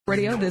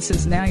Radio. This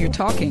is Now You're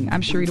Talking.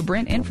 I'm Sharita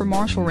Brent, in for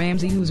Marshall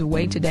Ramsey, who's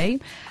away today.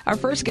 Our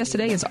first guest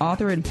today is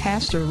author and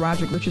pastor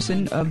Roderick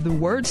Richardson of the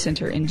Word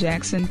Center in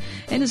Jackson.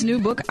 In his new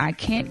book, I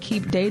Can't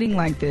Keep Dating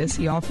Like This,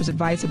 he offers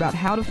advice about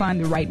how to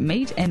find the right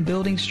mate and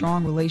building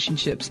strong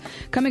relationships.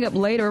 Coming up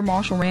later,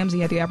 Marshall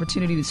Ramsey had the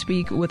opportunity to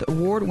speak with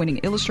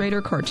award-winning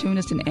illustrator,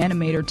 cartoonist, and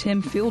animator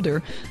Tim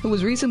Fielder, who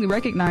was recently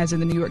recognized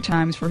in the New York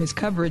Times for his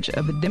coverage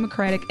of the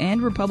Democratic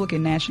and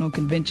Republican national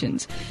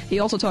conventions. He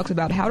also talks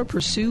about how to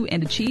pursue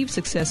and achieve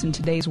success in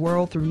today's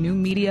world through new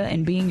media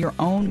and being your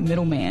own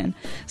middleman.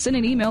 Send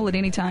an email at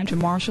any time to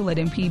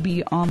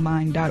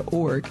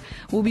marshall@mpbonline.org.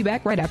 We'll be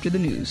back right after the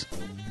news.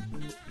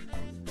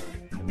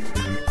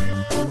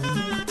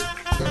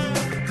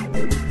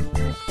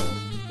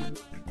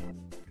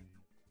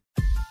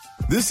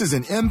 This is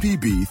an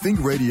MPB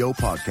Think Radio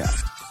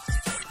podcast.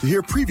 To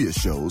hear previous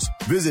shows,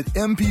 visit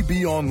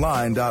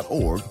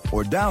mpbonline.org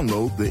or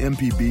download the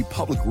MPB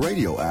Public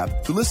Radio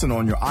app to listen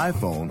on your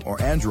iPhone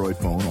or Android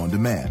phone on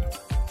demand.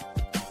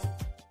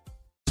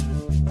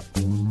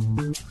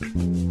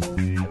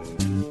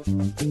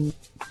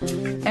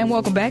 And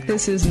welcome back.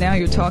 This is Now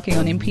You're Talking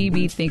on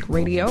MPB Think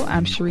Radio.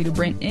 I'm Sharita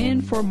Brent,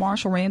 in for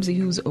Marshall Ramsey,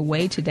 who's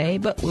away today,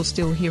 but we'll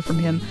still hear from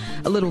him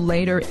a little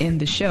later in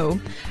the show.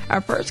 Our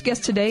first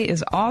guest today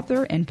is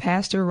author and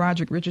pastor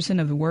Roderick Richardson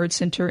of the Word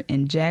Center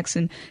in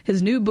Jackson.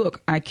 His new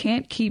book, I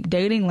Can't Keep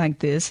Dating Like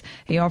This,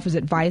 he offers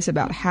advice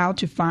about how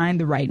to find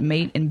the right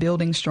mate and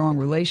building strong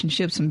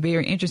relationships. Some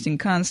very interesting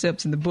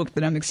concepts in the book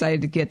that I'm excited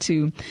to get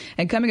to.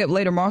 And coming up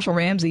later, Marshall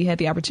Ramsey had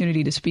the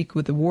opportunity to speak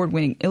with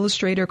award-winning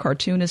illustrator,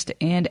 cartoonist,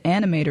 and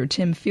animator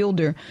Tim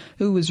Fielder,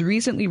 who was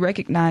recently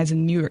recognized in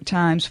the New York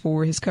Times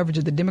for his coverage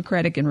of the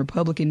Democratic and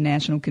Republican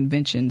national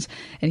conventions.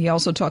 And he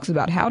also talks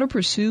about how to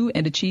pursue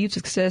and achieve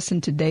success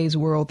in today's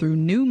world through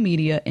new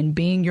media and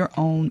being your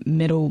own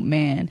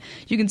middleman.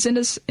 You can send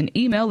us an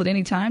email at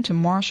any time to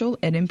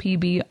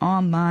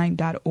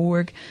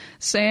marshall@mpbonline.org.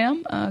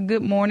 Sam,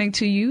 good morning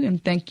to you,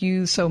 and thank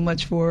you so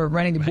much for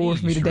running the board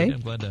for me today. I'm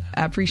glad to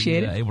I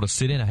appreciate it. Able to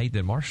sit in. I hate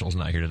that Marshall's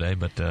not here today,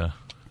 but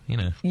you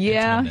know.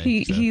 Yeah,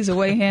 Monday, he's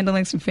away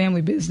handling some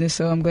family business,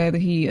 so I'm glad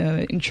that he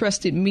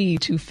entrusted me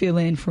to fill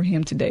in for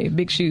him today.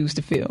 Big shoes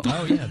to fill.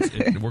 Oh yeah,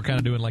 we're kind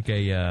of doing like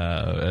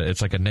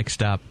it's like a Next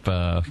Stop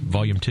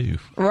Volume 2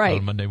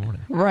 on Monday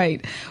morning.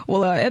 Right.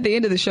 Well, at the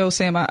end of the show,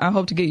 Sam, I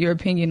hope to get your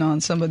opinion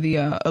on some of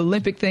the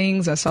Olympic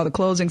things. I saw the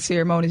closing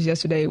ceremonies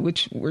yesterday,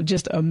 which were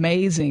just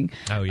amazing.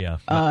 Oh yeah.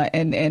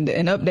 And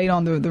an update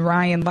on the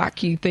Ryan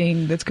Lochte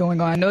thing that's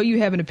going on. I know you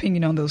have an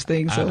opinion on those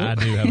things. So. I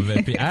do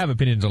have I have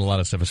opinions on a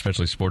lot of stuff,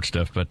 especially sports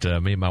stuff, but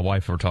me and my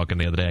wife were talking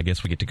the other day. I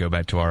guess we get to go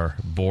back to our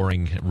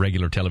boring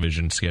regular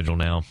television schedule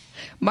now.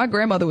 My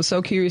grandmother was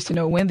so curious to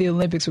know when the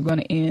Olympics were going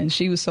to end.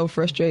 She was so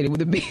frustrated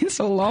with it being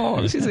so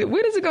long. She said,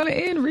 when is it going to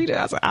end, Rita?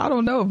 I said, I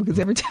don't know, because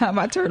every time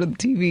I turned on the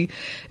TV,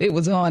 it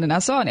was on. And I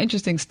saw an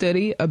interesting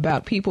study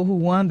about people who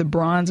won the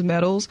bronze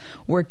medals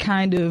were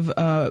kind of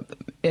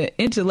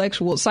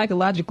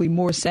psychologically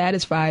more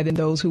satisfied than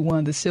those who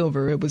won the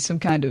silver. It was some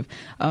kind of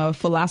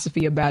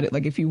philosophy about it.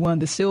 Like if you won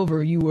the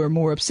silver, you were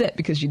more upset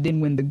because you didn't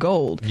win the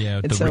gold.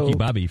 Yeah, the Ricky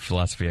Bobby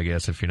philosophy, I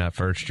guess. If you're not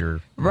first, you're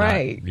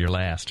right. You're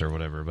last or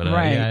whatever. But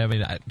right. Yeah, I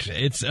mean,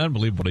 it's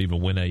unbelievable to even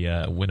win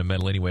a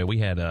medal anyway. We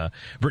had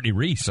Brittany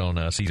Reese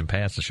on Season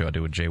Pass, the show I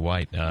do with Jay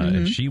White,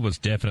 and she was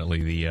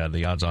definitely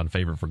the odds-on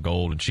favorite for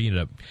gold, and she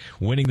ended up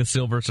winning the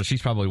silver. So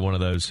she's probably one of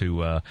those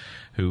who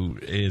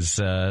is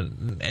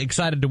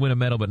excited to win a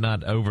medal, but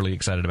not overly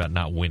excited about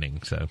not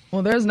winning. So,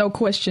 well, there's no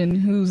question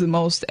who's the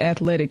most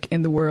athletic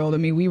in the world. I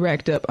mean, we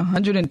racked up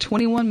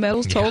 121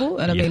 medals total,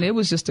 and I mean, it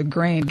was just a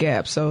grand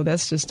gap. So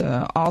that's just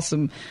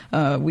awesome.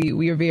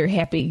 We are very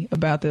happy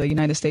about the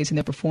United States and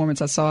their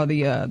performance. I saw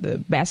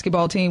the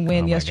basketball team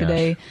win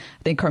yesterday. Gosh.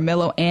 I think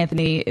Carmelo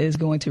Anthony is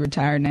going to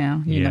retire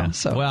now. You know,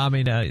 so well, I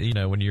mean,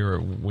 when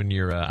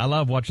you're, I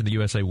love watching the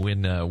USA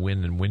win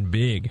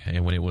big,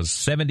 and when it was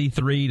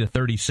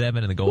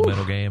 73-37 in the gold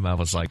medal game, I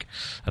was like,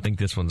 I think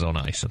this one's on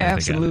ice.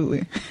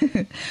 Absolutely.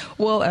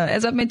 Well,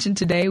 as I mentioned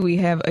today, we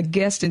have a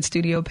guest in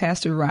studio,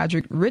 Pastor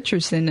Roderick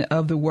Richardson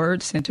of the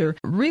Word Center.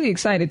 Really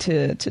excited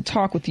to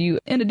talk with you.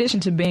 In addition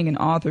to being an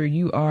author,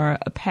 you are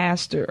a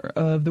pastor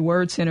of the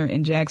Word Center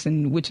in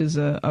Jackson, which is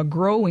a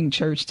growing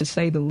church, to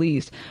say the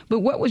least. But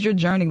what was your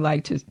journey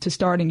like to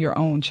starting your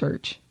own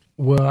church?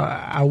 Well,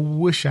 I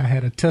wish I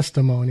had a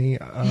testimony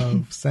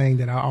of saying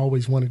that I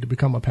always wanted to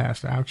become a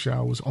pastor. Actually,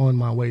 I was on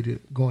my way to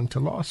going to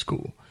law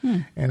school.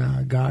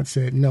 And God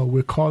said, no,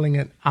 we're calling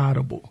it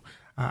audible.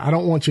 I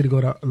don't want you to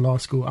go to law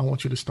school. I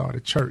want you to start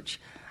a church.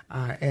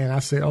 And I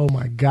said, oh,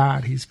 my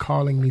God, he's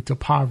calling me to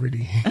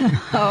poverty.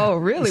 Oh,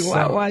 really?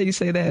 So, why do you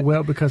say that?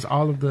 Well, because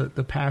all of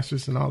the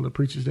pastors and all the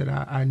preachers that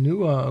I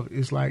knew of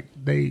is like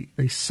they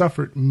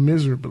suffered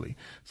miserably.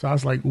 So I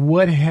was like,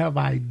 what have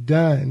I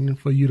done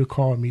for you to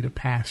call me to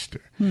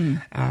pastor?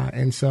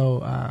 And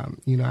so,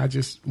 I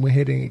just went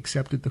ahead and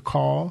accepted the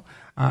call.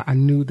 I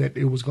knew that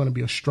it was going to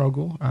be a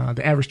struggle.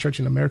 The average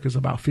church in America is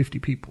about 50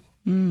 people.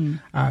 And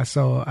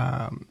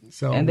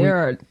there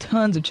are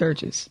tons of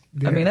churches.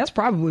 I mean, that's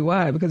probably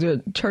why, because there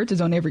are churches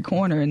on every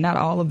corner and not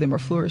all of them are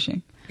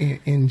flourishing.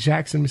 In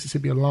Jackson,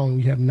 Mississippi alone,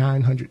 we have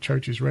 900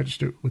 churches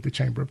registered with the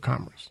Chamber of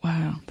Commerce.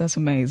 Wow, that's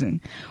amazing.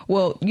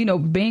 Well,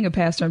 being a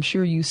pastor, I'm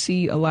sure you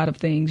see a lot of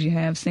things. You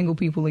have single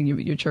people in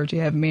your church.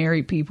 You have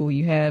married people.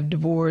 You have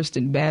divorced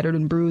and battered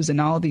and bruised and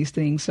all these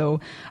things.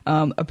 So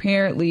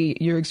apparently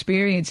your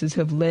experiences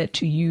have led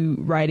to you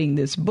writing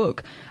this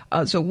book.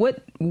 So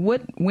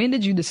when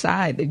did you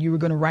decide that you were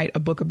going to write a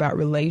book about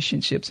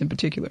relationships in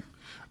particular?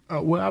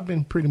 Well, I've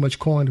been pretty much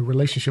coined a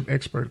relationship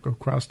expert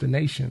across the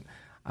nation.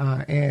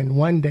 And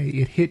one day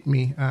it hit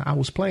me. I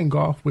was playing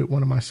golf with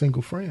one of my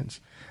single friends.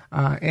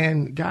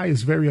 And guy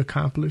is very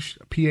accomplished,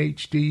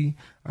 PhD.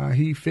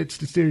 He fits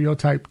the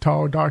stereotype,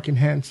 tall, dark, and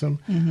handsome,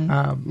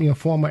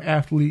 former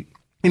athlete.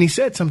 And he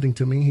said something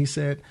to me. He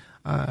said,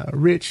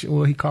 Rich,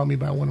 well, he called me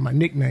by one of my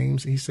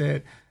nicknames. He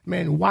said,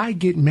 man, why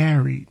get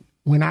married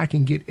when I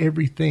can get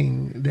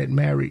everything that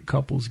married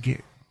couples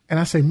get? And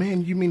I say,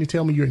 man, you mean to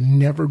tell me you're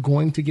never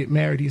going to get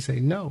married? He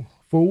say, no.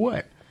 For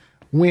what?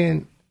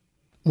 When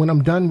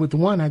I'm done with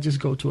one, I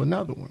just go to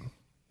another one.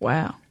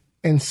 Wow.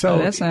 And so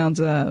that sounds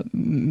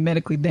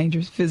medically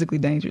dangerous, physically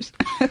dangerous.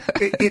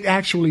 It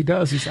actually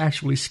does. It's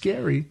actually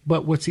scary.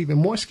 But what's even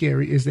more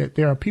scary is that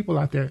there are people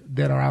out there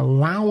that are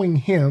allowing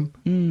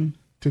him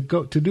to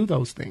do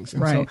those things.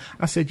 And so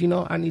I said,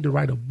 I need to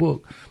write a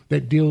book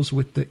that deals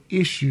with the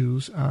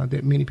issues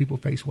that many people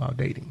face while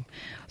dating.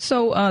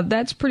 So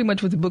that's pretty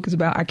much what the book is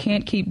about. I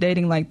Can't Keep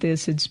Dating Like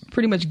This. It's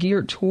pretty much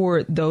geared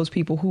toward those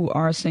people who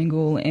are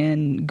single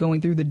and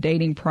going through the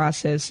dating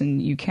process,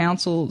 and you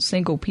counsel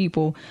single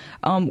people.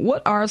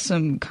 What are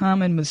some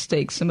common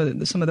mistakes, some of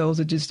those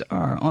that just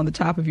are on the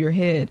top of your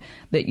head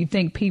that you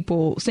think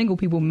single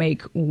people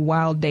make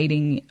while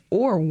dating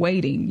or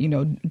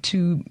waiting,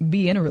 to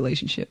be in a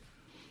relationship?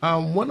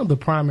 One of the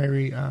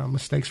primary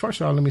mistakes,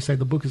 first of all, let me say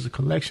the book is a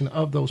collection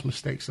of those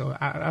mistakes. So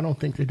I don't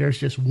think that there's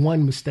just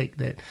one mistake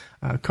that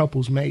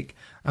couples make.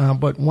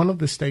 But one of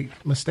the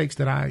mistakes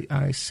that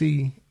I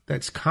see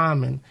that's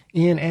common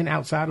in and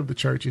outside of the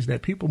church is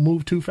that people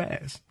move too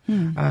fast.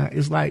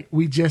 It's like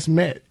we just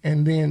met,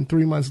 and then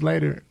 3 months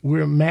later,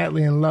 we're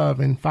madly in love,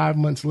 and 5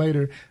 months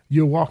later,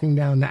 you're walking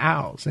down the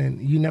aisles,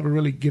 and you never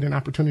really get an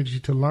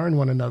opportunity to learn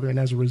one another. And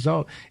as a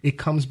result, it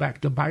comes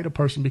back to bite a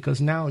person, because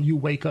now you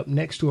wake up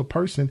next to a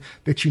person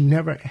that you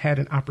never had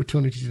an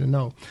opportunity to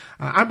know.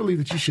 I believe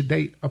that you should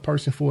date a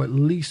person for at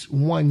least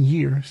 1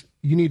 year.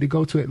 You need to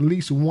go to at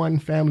least one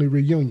family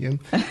reunion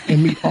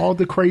and meet all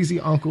the crazy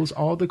uncles,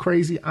 all the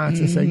crazy aunts,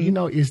 and say,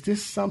 is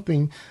this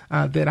something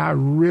that I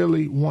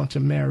really want to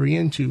marry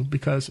into?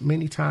 Because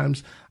many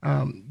times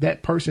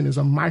that person is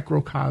a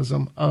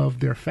microcosm of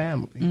their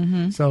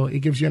family. So it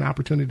gives you an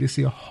opportunity to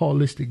see a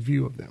holistic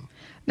view of them.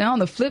 Now, on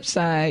the flip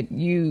side,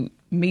 you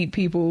meet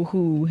people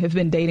who have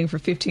been dating for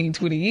 15,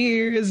 20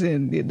 years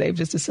and they've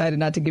just decided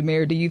not to get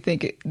married. Do you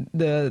think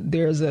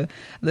there's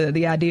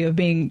the idea of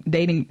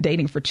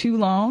dating for too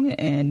long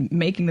and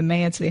making the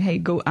man say, hey,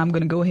 I'm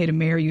going to go ahead and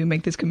marry you and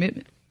make this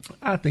commitment?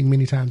 I think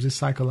many times it's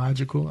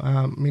psychological.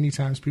 Many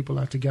times people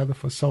are together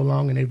for so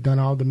long and they've done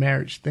all the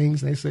marriage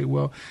things. And they say,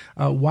 well,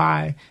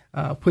 why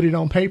put it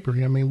on paper?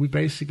 I mean, we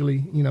basically,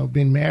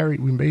 been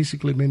married. We've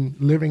basically been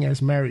living as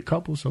married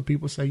couples. So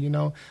people say,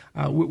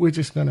 we're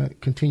just going to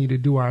continue to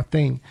do our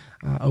thing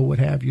or what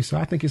have you. So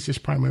I think it's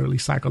just primarily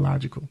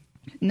psychological.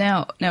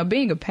 Now,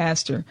 being a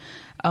pastor,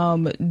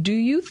 do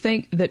you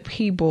think that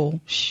people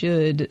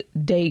should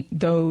date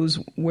those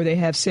where they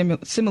have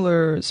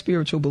similar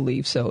spiritual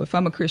beliefs? So if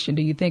I'm a Christian,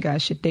 do you think I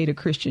should date a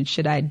Christian?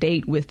 Should I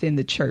date within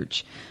the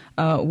church?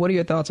 What are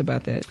your thoughts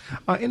about that?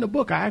 In the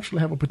book, I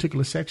actually have a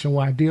particular section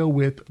where I deal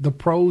with the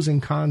pros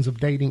and cons of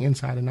dating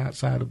inside and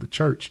outside of the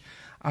church.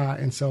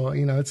 And so,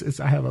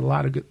 I have a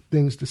lot of good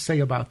things to say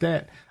about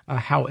that.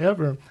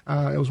 However,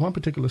 there was one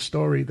particular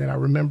story that I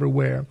remember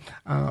where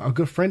a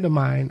good friend of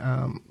mine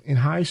in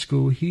high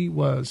school, he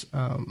was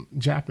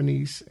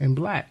Japanese and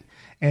black,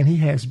 and he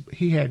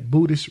had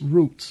Buddhist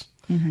roots,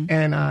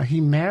 and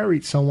he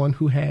married someone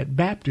who had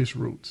Baptist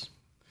roots.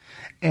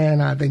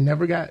 And they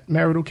never got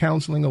marital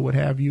counseling or what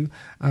have you.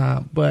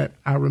 But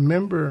I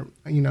remember,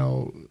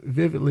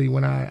 vividly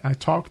when I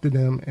talked to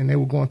them and they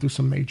were going through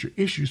some major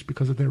issues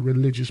because of their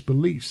religious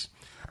beliefs.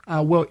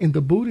 Well, in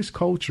the Buddhist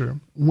culture,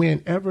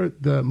 whenever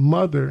the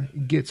mother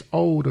gets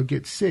old or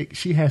gets sick,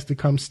 she has to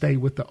come stay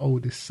with the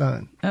oldest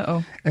son.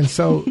 Uh-oh. And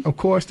so, of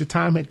course, the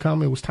time had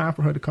come. It was time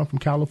for her to come from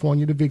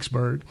California to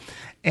Vicksburg.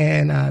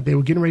 And they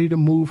were getting ready to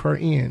move her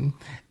in.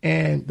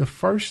 And the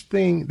first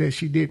thing that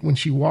she did when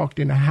she walked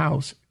in the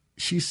house,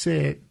 she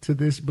said to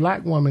this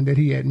black woman that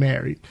he had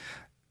married,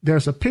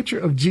 there's a picture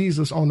of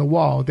Jesus on the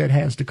wall that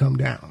has to come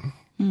down.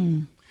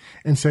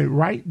 And so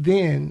right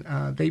then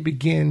they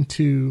begin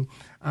to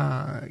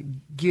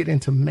get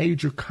into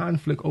major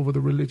conflict over the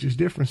religious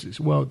differences?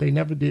 Well, they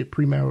never did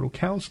premarital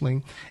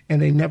counseling,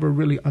 and they never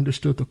really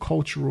understood the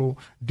cultural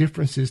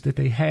differences that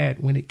they had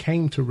when it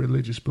came to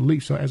religious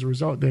beliefs. So as a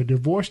result, they're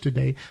divorced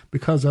today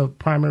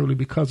primarily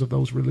because of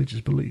those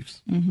religious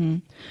beliefs. Mm-hmm.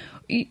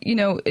 You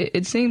know,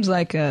 it seems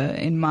like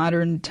in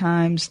modern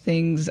times,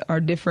 things are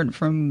different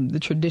from the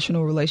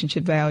traditional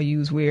relationship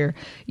values where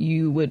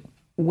you would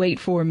wait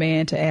for a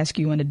man to ask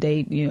you on a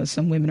date. You know,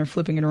 some women are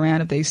flipping it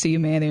around. If they see a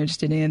man they're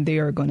interested in, they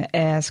are going to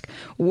ask.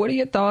 What are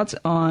your thoughts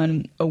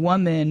on a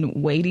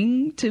woman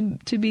waiting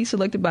to be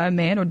selected by a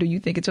man, or do you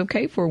think it's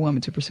okay for a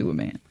woman to pursue a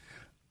man?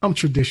 I'm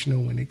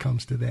traditional when it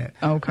comes to that.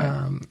 Okay.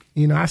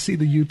 You know, I see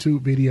the YouTube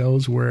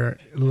videos where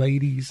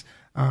ladies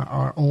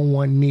are on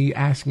one knee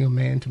asking a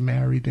man to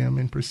marry them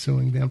and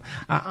pursuing them.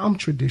 I'm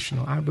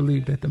traditional. I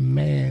believe that the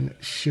man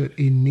should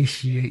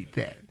initiate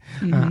that.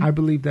 I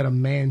believe that a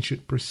man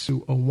should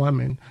pursue a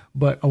woman,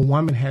 but a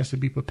woman has to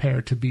be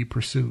prepared to be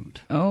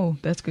pursued. Oh,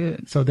 that's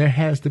good. So there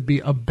has to be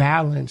a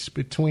balance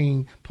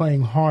between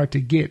playing hard to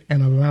get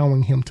and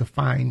allowing him to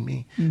find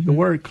me. The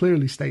word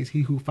clearly states,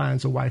 he who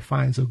finds a wife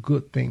finds a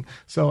good thing.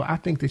 So I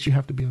think that you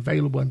have to be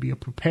available and be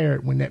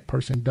prepared when that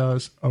person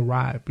does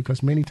arrive,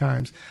 because many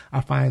times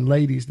I find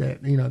ladies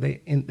that, you know,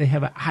 they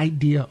have an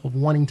idea of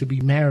wanting to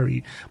be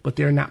married, but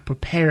they're not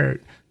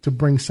prepared to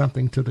bring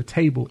something to the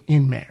table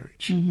in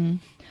marriage.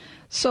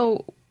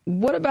 So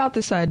what about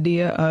this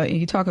idea, and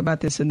you talk about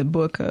this in the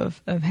book,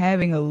 of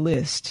having a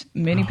list?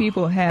 Many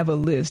people have a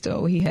list.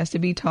 Oh, he has to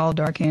be tall,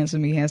 dark,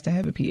 handsome. He has to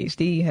have a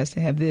PhD. He has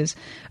to have this.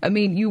 I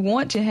mean, you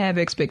want to have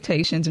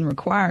expectations and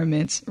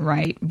requirements,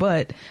 right?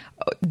 But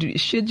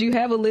should you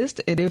have a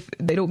list? And if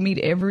they don't meet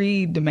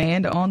every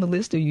demand on the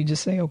list, do you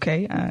just say,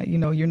 okay, you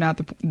know, you're not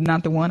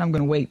the one. I'm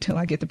going to wait till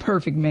I get the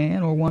perfect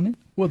man or woman?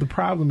 Well, the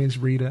problem is,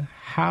 Rita,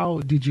 how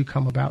did you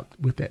come about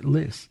with that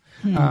list?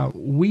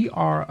 We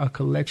are a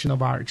collection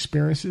of our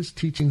experiences,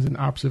 teachings, and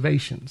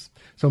observations.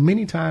 So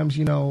many times,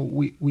 you know,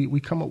 we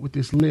come up with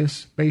this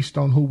list based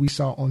on who we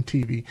saw on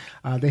TV.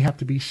 They have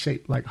to be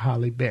shaped like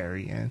Halle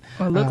Berry and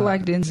or look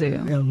like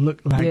Denzel.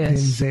 Look like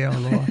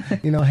Denzel, or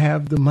you know,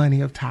 have the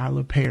money of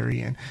Tyler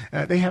Perry, and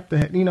they have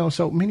to, you know.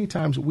 So many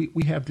times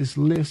we have this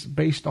list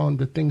based on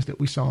the things that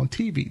we saw on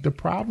TV. The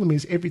problem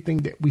is everything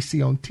that we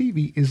see on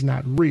TV is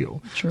not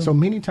real. True. So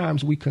many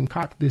times we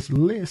concoct this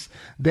list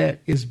that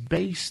is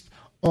based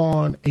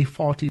on a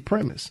faulty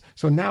premise.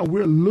 So now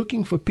we're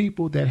looking for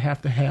people that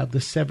have to have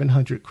the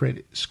 700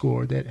 credit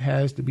score, that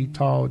has to be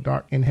tall,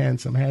 dark, and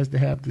handsome, has to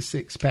have the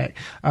six pack,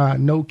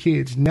 no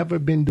kids, never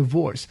been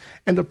divorced.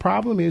 And the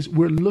problem is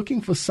we're looking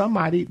for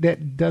somebody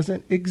that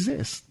doesn't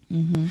exist.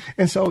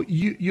 And so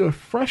you're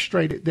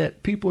frustrated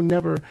that people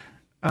never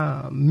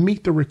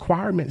meet the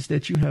requirements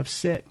that you have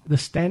set, the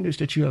standards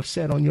that you have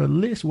set on your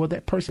list. Well,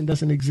 that person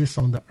doesn't exist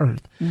on the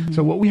earth.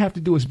 So what we have to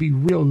do is be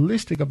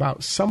realistic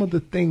about some of the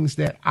things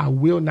that I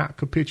will not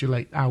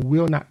capitulate, I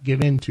will not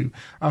give into.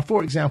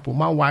 For example,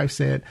 my wife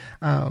said,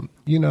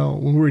 you know,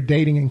 when we were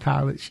dating in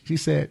college, she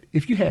said,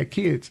 if you had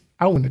kids,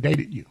 I wouldn't have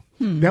dated you.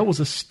 That was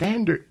a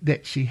standard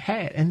that she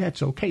had, and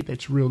that's okay.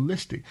 That's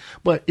realistic.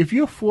 But if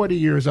you're 40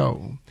 years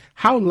old,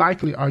 how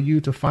likely are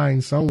you to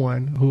find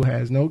someone who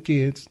has no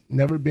kids,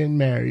 never been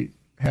married,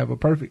 have a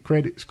perfect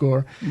credit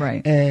score,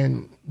 right,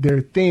 and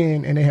they're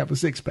thin and they have a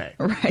six-pack?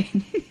 Right.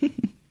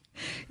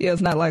 Yeah,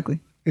 it's not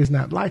likely. Is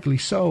not likely.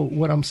 So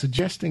what I'm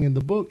suggesting in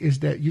the book is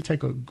that you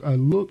take a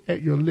look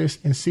at your list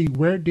and see,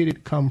 where did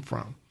it come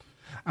from?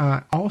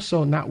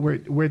 Also, not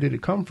where did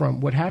it come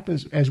from? What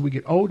happens as we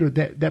get older,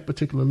 that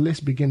particular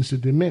list begins to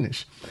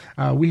diminish.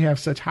 We have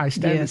such high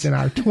standards in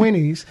our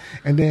 20s,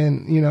 and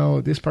then, you know,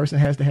 this person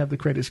has to have the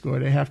credit score.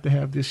 They have to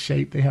have this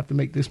shape. They have to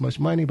make this much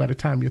money. By the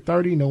time you're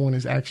 30, no one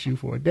has asked you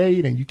for a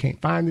date, and you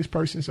can't find this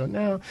person. So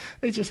now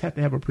they just have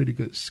to have a pretty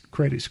good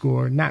credit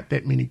score. Not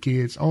that many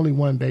kids. Only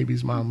one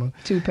baby's mama.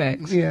 2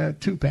 packs. Yeah,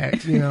 2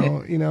 packs. You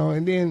know,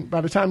 and then by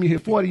the time you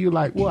hit 40, you're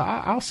like, well,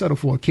 I'll settle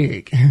for a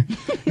cake.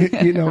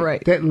 You know,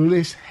 right. That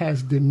list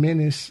has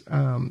diminished,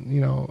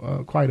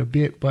 quite a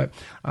bit. But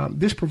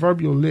this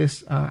proverbial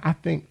list, I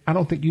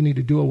don't think you need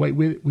to do away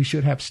with it. We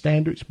should have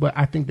standards, but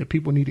I think that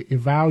people need to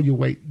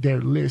evaluate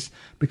their list,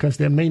 because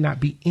there may not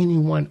be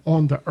anyone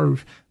on the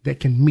earth that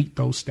can meet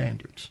those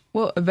standards.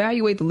 Well,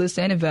 evaluate the list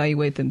and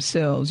evaluate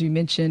themselves. You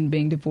mentioned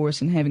being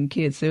divorced and having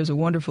kids. There's a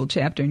wonderful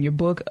chapter in your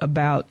book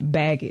about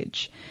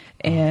baggage.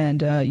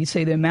 And you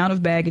say the amount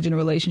of baggage in a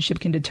relationship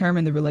can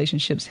determine the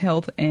relationship's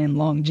health and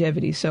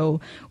longevity.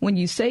 So when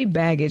you say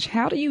baggage,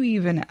 how do you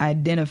even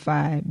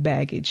identify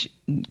baggage?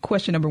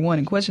 Question number one.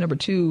 And question number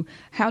two,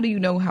 how do you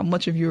know how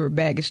much of your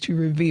baggage to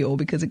reveal?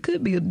 Because it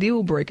could be a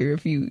deal breaker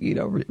if you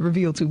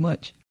reveal too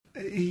much.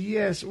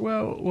 Yes.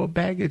 Well,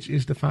 baggage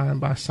is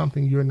defined by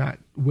something you're not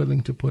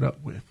willing to put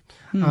up with.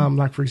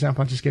 Like, for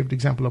example, I just gave the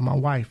example of my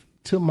wife.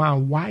 to my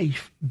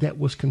wife, that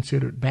was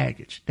considered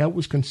baggage. That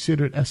was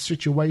considered a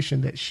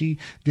situation that she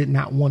did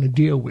not want to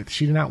deal with.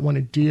 She did not want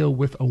to deal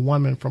with a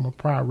woman from a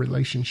prior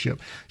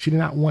relationship. She did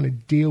not want to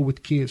deal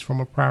with kids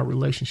from a prior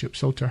relationship.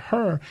 So to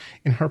her,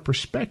 in her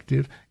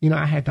perspective,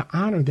 I had to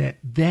honor that.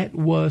 That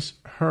was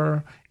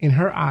her, in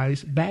her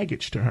eyes,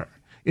 baggage to her.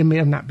 It may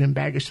have not been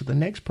baggage to the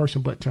next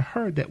person, but to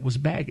her, that was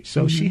baggage.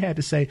 So she had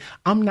to say,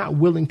 I'm not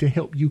willing to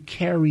help you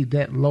carry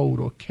that load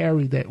or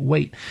carry that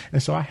weight.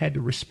 And so I had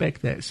to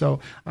respect that. So,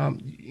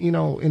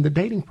 in the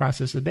dating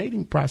process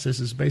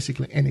is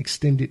basically an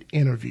extended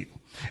interview.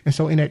 And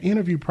so in that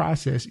interview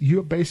process,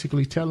 you're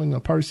basically telling a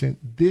person,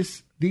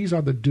 these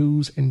are the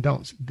do's and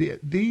don'ts.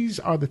 These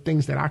are the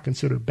things that I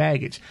consider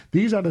baggage.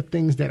 These are the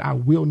things that I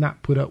will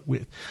not put up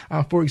with.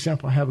 For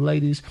example, I have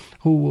ladies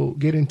who will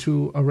get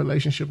into a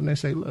relationship and they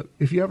say, look,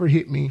 if you ever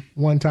hit me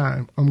one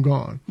time, I'm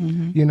gone.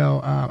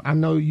 I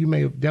know you may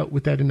have dealt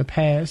with that in the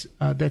past.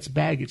 That's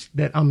baggage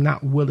that I'm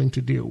not willing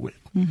to deal with.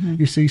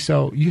 You see,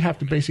 so you have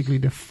to basically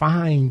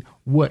define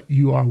what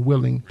you are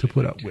willing to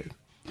put up with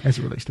as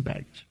it relates to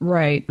baggage.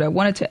 Right. I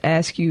wanted to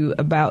ask you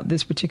about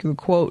this particular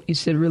quote. You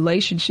said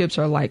relationships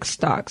are like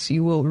stocks.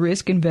 You will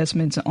risk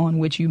investments on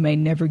which you may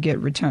never get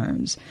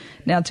returns.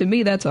 Now, to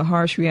me, that's a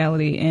harsh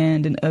reality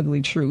and an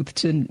ugly truth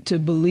to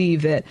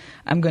believe that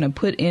I'm going to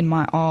put in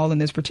my all in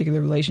this particular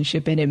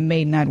relationship and it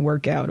may not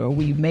work out, or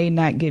we may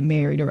not get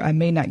married, or I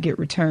may not get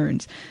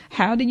returns.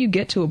 How do you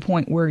get to a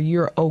point where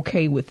you're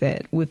okay with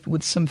that,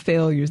 with some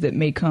failures that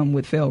may come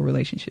with failed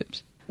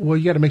relationships? Well,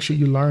 you got to make sure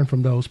you learn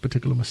from those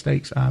particular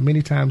mistakes.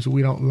 Many times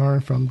we don't learn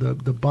from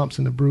the bumps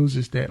and the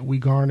bruises that we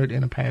garnered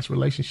in a past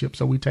relationship,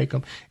 so we take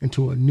them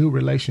into a new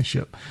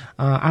relationship.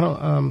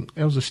 There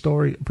was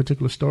a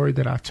particular story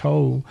that I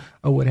told,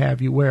 or what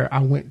have you, where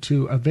I went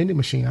to a vending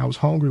machine. I was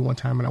hungry one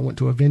time, and I went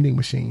to a vending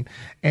machine,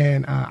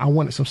 and I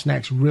wanted some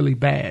snacks really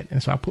bad.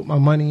 And so I put my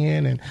money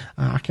in, and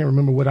I can't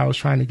remember what I was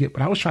trying to get,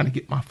 but I was trying to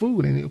get my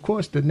food. And of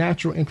course, the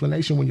natural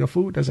inclination when your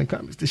food doesn't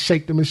come is to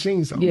shake the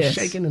machine. So I'm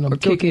shaking and I'm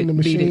kicking the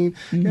machine.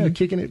 Yeah,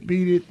 kicking it,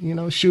 beat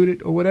it, shoot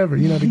it, or whatever,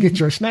 to get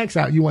your snacks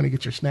out. You want to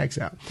get your snacks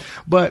out.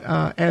 But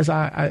as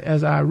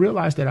I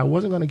realized that I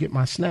wasn't going to get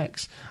my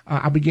snacks,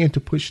 I began to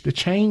push the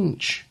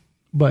change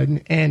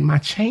button, and my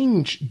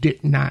change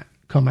did not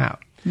come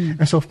out.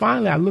 And so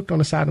finally, I looked on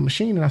the side of the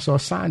machine, and I saw a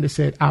sign that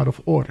said out of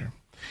order.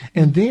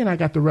 And then I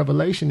got the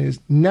revelation is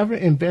never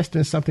invest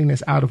in something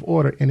that's out of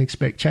order and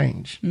expect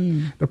change.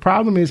 The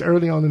problem is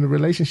early on in the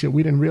relationship,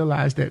 we didn't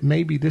realize that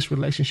maybe this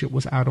relationship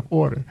was out of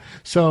order.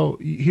 So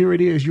here it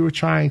is. You were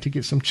trying to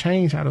get some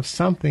change out of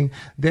something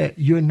that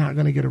you're not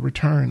going to get a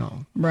return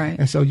on. Right.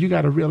 And so you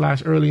got to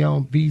realize early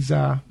on,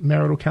 visa,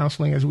 marital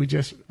counseling, as we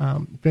just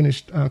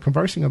finished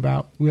conversing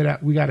about, we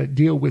got to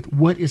deal with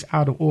what is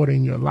out of order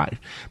in your life,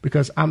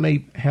 because I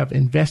may have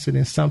invested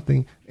in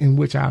something in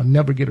which I'll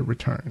never get a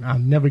return. I'll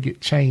never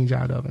get change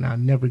out of it, and I'll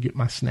never get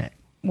my snack.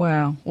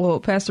 Wow. Well,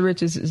 Pastor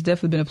Rich, it's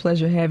definitely been a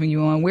pleasure having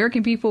you on. Where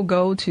can people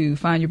go to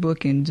find your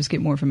book and just get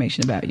more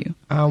information about you?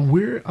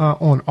 We're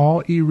on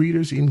all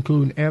e-readers,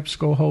 including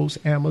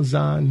EBSCO,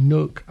 Amazon,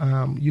 Nook.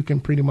 You can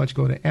pretty much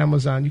go to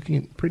Amazon. You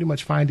can pretty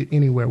much find it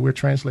anywhere. We're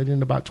translated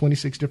in about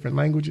 26 different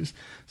languages.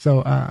 So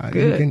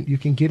you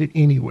can get it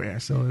anywhere.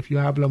 So if you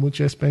habla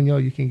mucho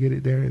español, you can get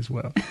it there as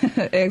well.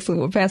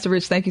 Excellent. Well, Pastor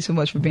Rich, thank you so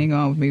much for being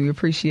on with me. We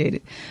appreciate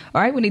it.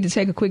 All right, we need to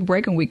take a quick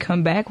break. When we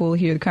come back, we'll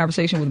hear the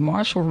conversation with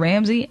Marshall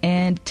Ramsey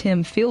and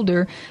Tim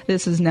Fielder.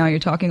 This is Now You're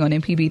Talking on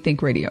MPB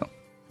Think Radio.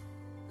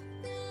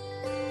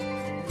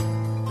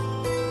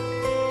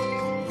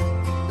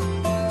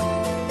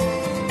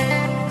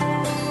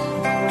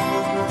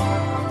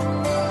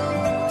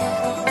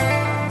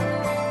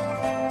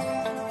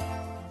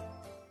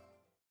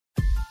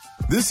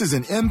 This is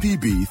an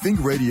MPB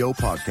Think Radio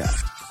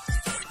podcast.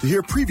 To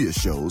hear previous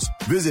shows,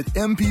 visit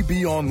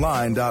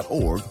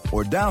mpbonline.org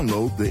or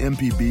download the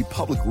MPB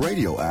Public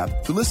Radio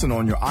app to listen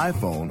on your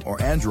iPhone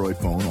or Android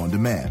phone on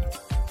demand.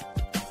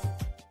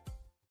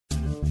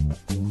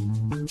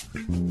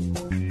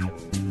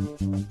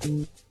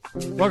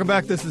 Welcome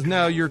back. This is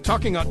Now You're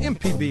Talking on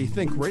MPB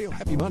Think Radio.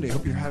 Happy Monday.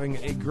 Hope you're having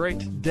a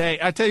great day.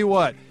 I tell you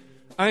what,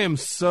 I am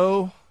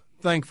so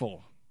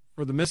thankful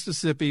for the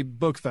Mississippi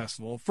Book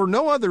Festival for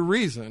no other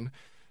reason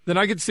than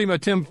I get to see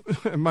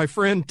my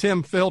friend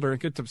Tim Fielder.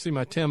 Get to see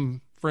my Tim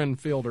friend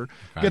Fielder.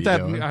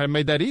 I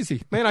made that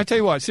easy. Man, I tell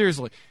you what,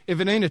 seriously, if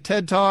it ain't a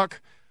TED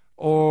Talk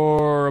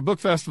or a book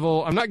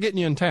festival, I'm not getting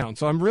you in town.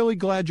 So I'm really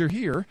glad you're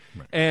here.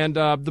 Right. And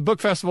the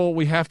book festival,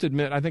 we have to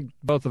admit, I think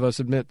both of us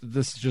admit that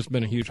this has just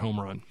been a huge home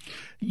run.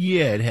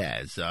 Yeah, it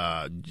has.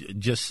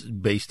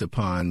 Just based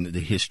upon the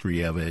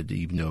history of it,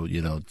 even though,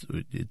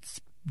 it's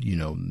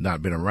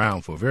not been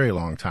around for a very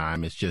long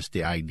time. It's just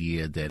the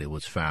idea that it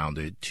was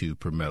founded to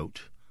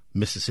promote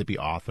Mississippi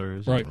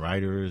authors and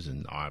writers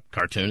and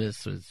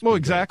cartoonists. Well,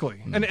 exactly.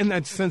 Mm-hmm. And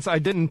that's, since I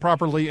didn't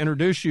properly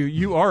introduce you,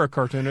 you are a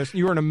cartoonist.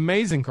 You are an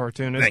amazing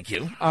cartoonist. Thank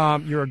you.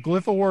 You're a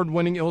Glyph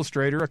Award-winning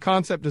illustrator, a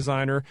concept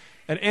designer,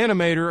 an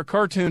animator, a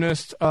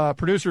cartoonist,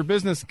 producer,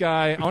 business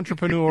guy,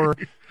 entrepreneur.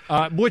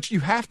 which you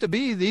have to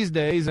be these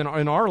days in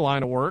our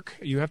line of work.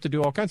 You have to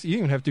do all kinds of, you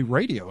even have to do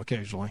radio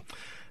occasionally.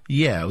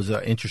 Yeah, it was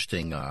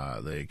interesting,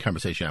 the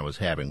conversation I was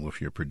having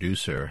with your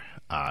producer.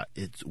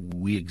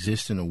 We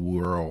exist in a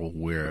world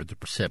where the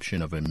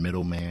perception of a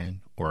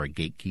middleman or a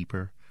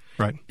gatekeeper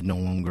no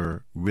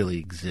longer really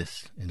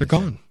exists. They're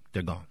gone.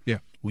 They're gone. Yeah.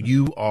 Well,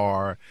 you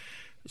are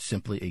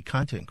simply a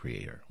content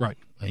creator. Right.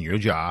 And your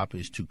job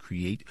is to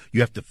create.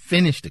 You have to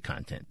finish the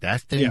content.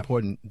 That's the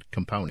important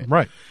component.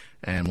 Right.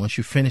 And once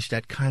you finish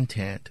that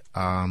content,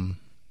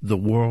 the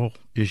world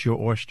is your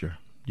oyster.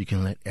 You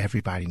can let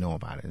everybody know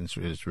about it. And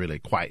it's really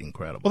quite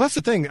incredible. Well, that's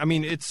the thing. I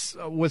mean, it's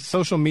with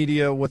social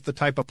media, with the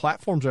type of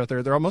platforms out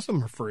there, most of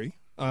them are free.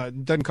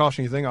 It doesn't cost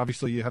you anything.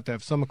 Obviously, you have to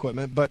have some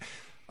equipment. But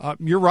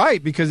you're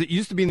right, because it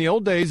used to be in the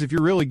old days, if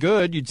you're really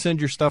good, you'd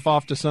send your stuff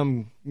off to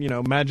some,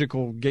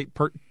 magical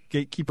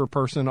gatekeeper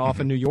person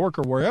off in New York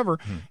or wherever.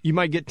 You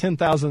might get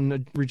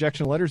 10,000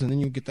 rejection letters, and then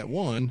you get that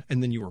one,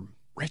 and then you were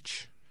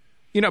rich.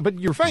 But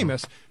you're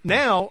famous.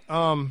 Now,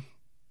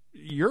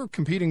 you're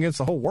competing against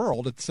the whole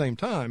world at the same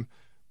time.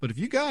 But if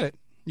you got it,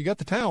 you got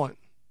the talent,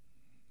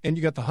 and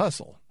you got the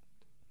hustle,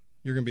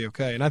 you're going to be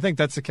okay. And I think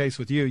that's the case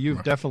with you.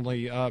 You've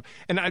definitely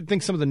and I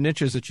think some of the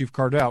niches that you've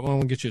carved out,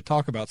 we'll get you to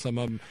talk about some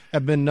of them,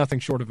 have been nothing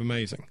short of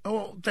amazing.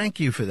 Oh, thank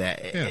you for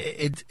that.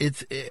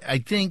 Yeah. I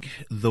think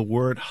the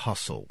word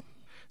hustle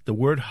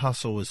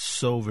is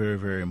so very,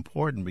 very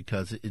important,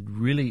 because it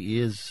really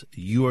is,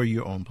 you are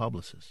your own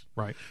publicist.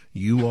 Right.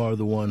 You are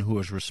the one who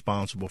is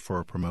responsible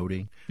for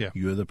promoting. Yeah.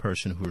 You're the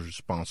person who is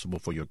responsible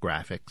for your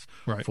graphics,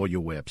 right, for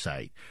your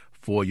website,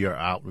 for your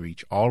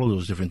outreach, all of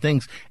those different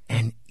things.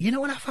 And you know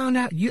what I found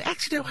out? You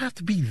actually don't have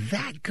to be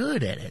that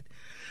good at it.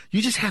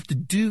 You just have to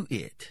do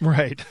it.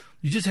 Right.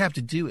 You just have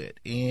to do it.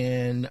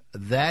 And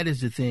that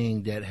is the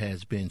thing that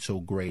has been so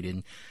great.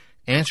 And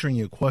answering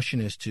your question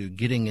as to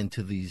getting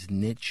into these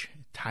niche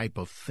type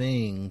of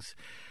things,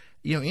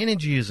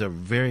 energy is a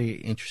very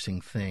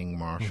interesting thing,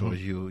 Marshall.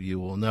 As you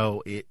will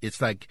know,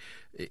 it's like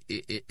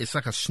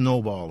a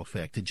snowball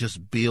effect. It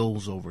just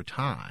builds over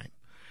time.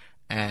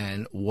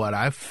 And what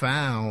I've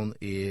found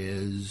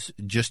is,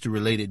 just to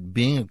relate it,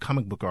 being a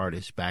comic book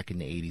artist back in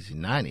the 80s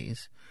and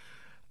 90s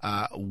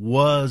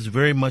was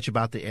very much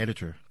about the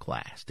editor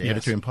class, the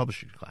editor and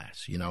publisher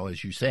class.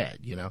 As you said,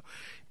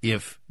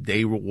 if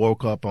they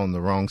woke up on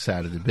the wrong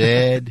side of the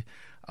bed,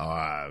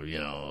 a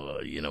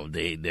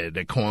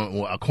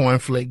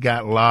cornflake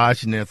got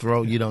lodged in their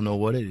throat, you don't know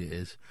what it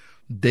is,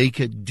 they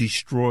could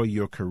destroy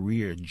your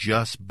career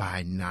just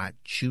by not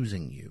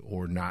choosing you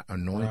or not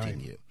anointing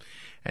you.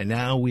 And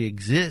now we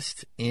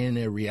exist in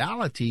a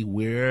reality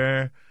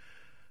where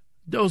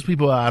those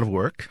people are out of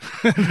work.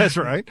 That's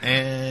right.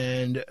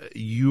 And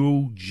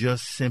you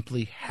just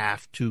simply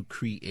have to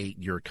create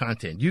your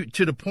content.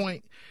 To the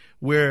point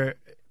where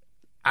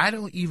I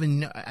don't even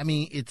know. I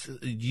mean, it's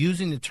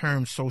using the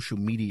term social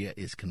media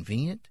is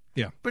convenient.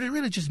 Yeah. But it's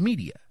really just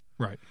media.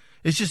 Right.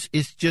 It's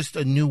just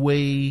a new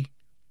way.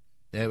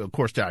 Of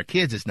course, to our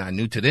kids, it's not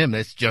new. To them,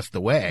 that's just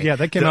the way. Yeah,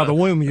 they came out of the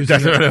womb using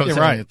that's it. What I'm saying.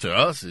 Right. To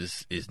us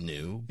is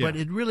new. Yeah. But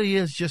it really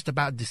is just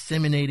about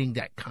disseminating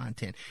that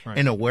content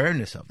and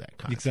awareness of that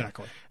content.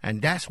 Exactly. And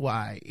that's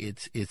why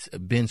it's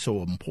been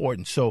so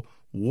important. So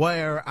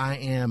where I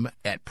am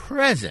at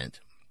present.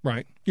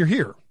 Right. You're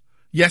here.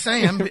 Yes, I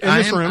am.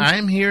 I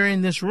am here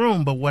in this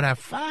room. But what I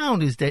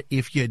found is that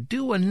if you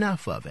do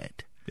enough of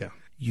it,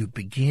 you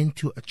begin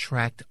to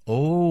attract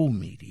old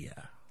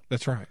media.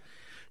 That's right.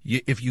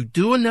 If you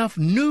do enough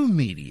new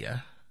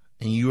media,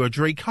 and you are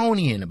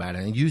draconian about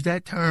it, and use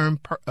that term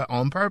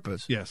on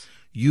purpose, yes,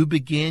 you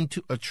begin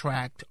to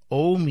attract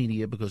old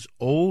media, because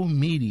old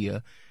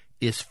media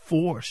is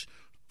forced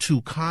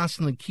to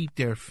constantly keep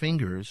their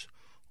fingers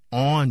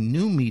on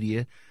new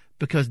media,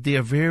 because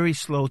they're very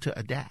slow to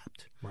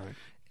adapt. Right.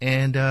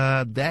 And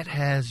that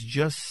has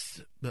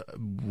just,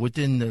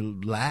 within the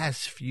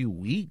last few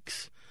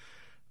weeks,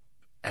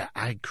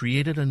 I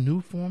created a new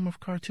form of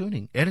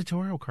cartooning,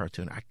 editorial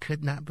cartoon. I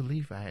could not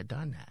believe I had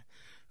done that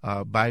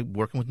by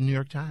working with the New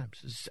York Times.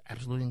 It's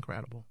absolutely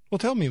incredible. Well,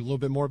 tell me a little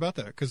bit more about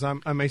that, because I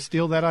may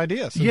steal that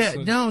idea. Since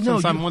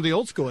I'm one of the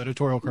old school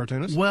editorial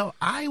cartoonists. Well,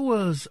 I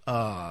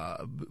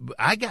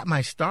got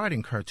my start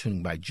in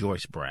cartooning by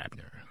Joyce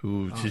Brabner,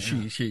 who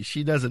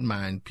she doesn't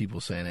mind people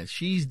saying that.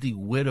 She's the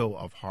widow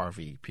of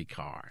Harvey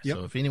Pekar. Yep.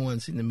 So if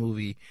anyone's seen the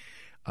movie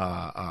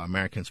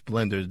American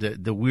Splendor,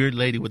 the weird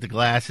lady with the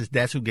glasses,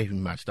 that's who gave me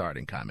my start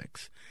in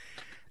comics.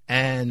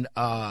 And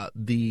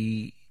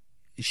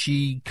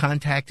she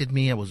contacted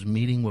me. I was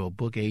meeting with a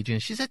book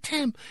agent. She said,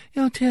 Tim,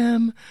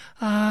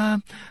 I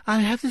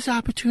have this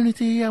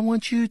opportunity. I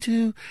want you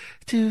to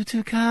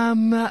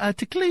come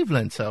to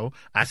Cleveland. So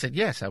I said,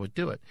 yes, I would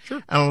do it.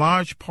 Sure. And a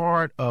large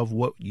part of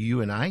what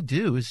you and I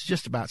do is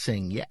just about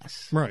saying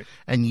yes. Right.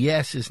 And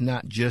yes is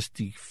not just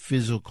the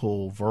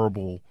physical,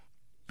 verbal,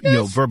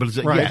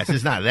 verbalization. Right. Yes,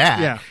 it's not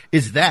that. Yeah.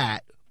 It's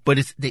that. But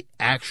it's the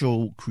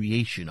actual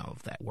creation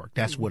of that work.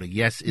 That's what a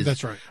yes is.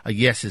 That's right. A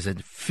yes is a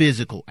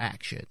physical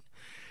action.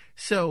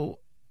 So,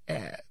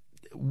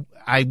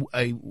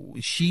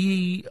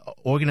 she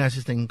organized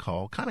this thing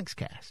called Comics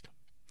Cast,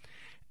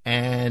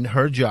 And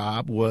her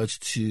job was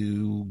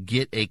to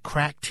get a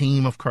crack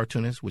team of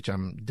cartoonists, which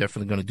I'm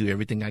definitely going to do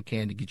everything I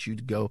can to get you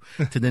to go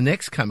to the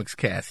next Comics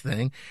Cast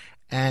thing.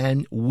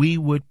 And we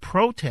would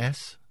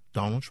protest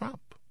Donald Trump.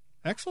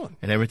 Excellent.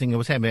 And everything that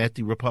was happening at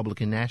the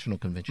Republican National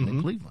Convention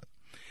in Cleveland.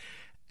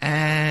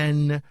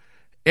 And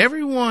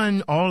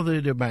everyone, all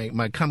of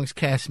my Comics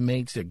Cast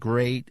mates are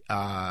great,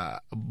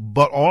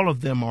 but all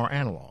of them are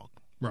analog.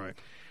 Right.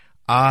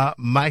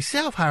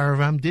 Myself,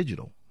 however, I'm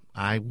digital.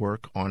 I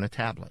work on a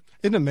tablet.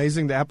 Isn't it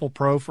amazing the Apple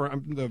Pro,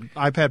 the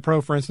iPad Pro,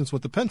 for instance,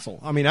 with the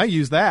pencil? I mean, I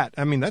use that.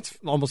 I mean, that's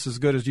almost as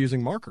good as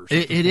using markers.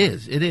 It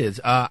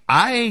is.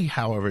 I,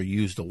 however,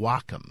 use the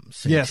Wacom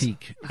Cintiq. Yes,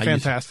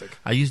 fantastic.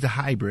 I use the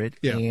hybrid,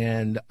 yeah.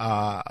 And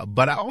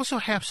but I also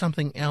have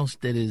something else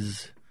that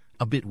is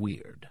a bit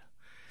weird.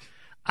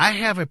 I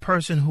have a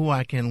person who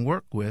I can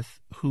work with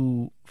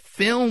who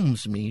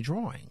films me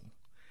drawing,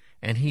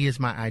 and he is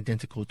my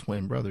identical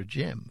twin brother,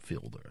 Jim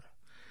Fielder.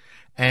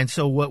 And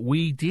so what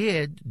we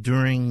did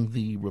during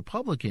the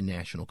Republican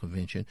National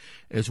Convention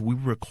is we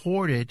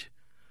recorded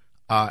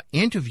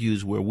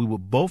interviews where we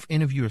would both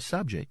interview a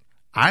subject.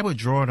 I would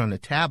draw it on a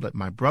tablet.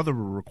 My brother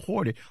would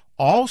record it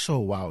also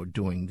while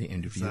doing the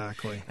interview.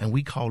 Exactly. And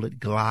we call it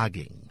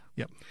glogging.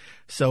 Yep.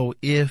 So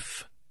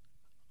if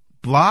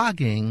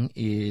blogging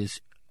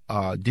is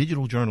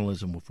digital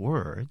journalism with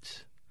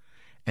words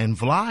and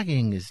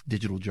vlogging is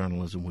digital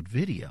journalism with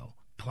video,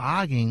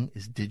 blogging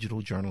is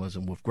digital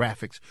journalism with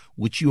graphics,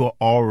 which you are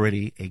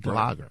already a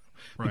blogger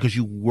because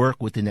you work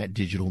within that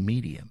digital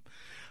medium.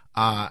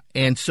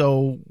 And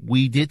so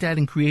we did that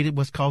and created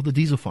what's called the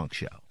Diesel Funk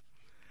Show.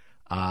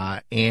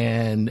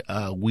 And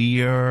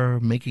we are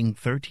making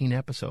 13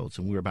 episodes,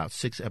 and we're about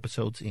 6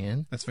 episodes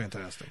in. That's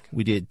fantastic.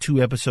 We did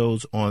 2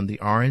 episodes on the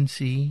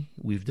RNC.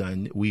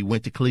 We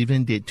went to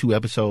Cleveland, did 2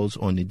 episodes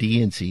on the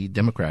DNC,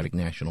 Democratic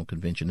National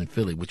Convention in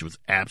Philly, which was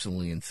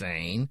absolutely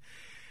insane.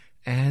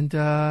 And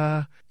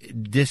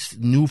this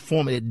new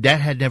format,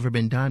 that had never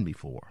been done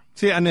before.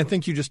 See, and I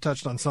think you just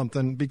touched on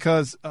something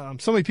because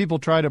so many people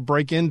try to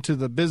break into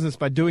the business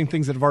by doing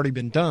things that have already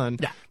been done.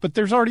 Yeah. But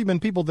there's already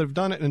been people that have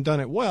done it and done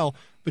it well.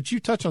 But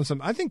you touch on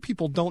something. I think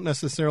people don't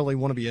necessarily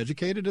want to be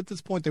educated at this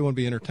point. They want to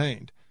be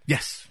entertained.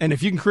 Yes. And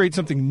if you can create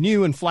something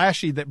new and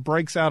flashy that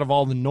breaks out of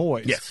all the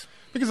noise. Yes.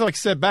 Because like I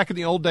said, back in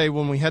the old day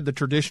when we had the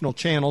traditional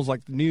channels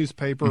like the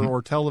newspaper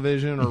or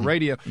television or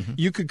radio,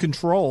 you could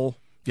control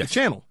the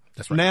channel.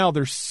 That's right. Now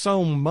there's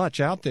so much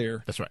out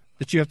there. That's right.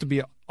 That you have to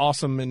be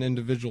awesome and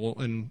individual,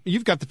 and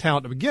you've got the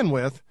talent to begin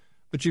with,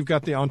 but you've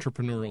got the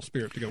entrepreneurial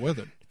spirit to go with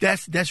it.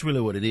 That's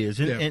really what it is,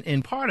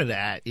 and part of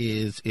that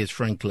is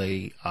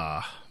frankly,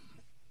 I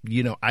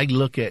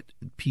look at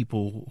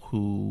people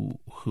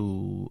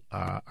who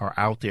are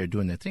out there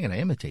doing their thing, and I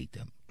imitate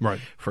them. Right.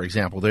 For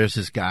example, there's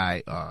this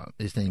guy.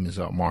 His name is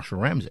Marshall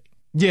Ramsey.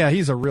 Yeah,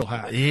 he's a real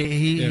hack.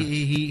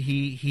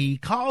 He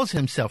calls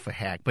himself a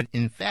hack, but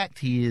in fact,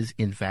 he is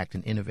in fact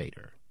an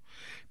innovator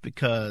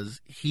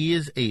because he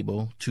is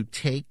able to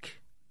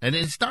take. And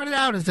it started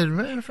out as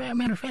matter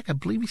of fact, I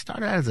believe he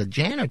started out as a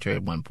janitor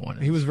at one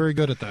point. He was very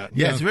good at that.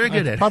 Yes, very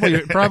good at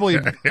it. Probably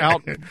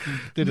out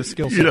did a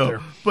skill set there.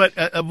 But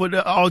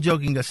all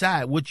joking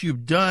aside, what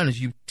you've done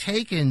is you've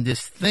taken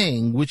this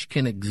thing which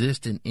can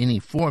exist in any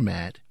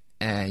format,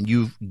 and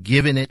you've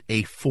given it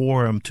a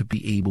forum to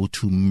be able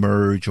to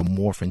merge or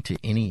morph into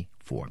any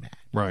format.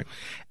 Right.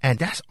 And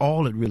that's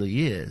all it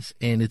really is.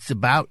 And it's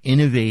about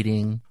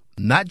innovating,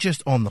 not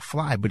just on the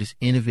fly, but it's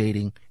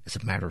innovating as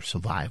a matter of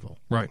survival.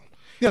 Right.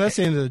 Yeah, that's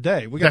the end of the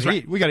day. We got to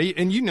eat. We got to eat.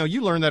 And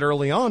you learned that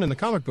early on in the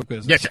comic book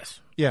business. Yes.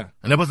 Yeah.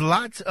 And there was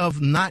lots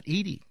of not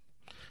eating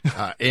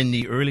in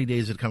the early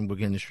days of the comic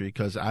book industry,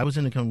 because I was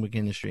in the comic book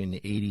industry in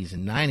the 80s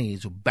and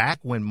 90s, back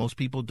when most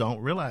people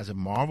don't realize that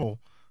Marvel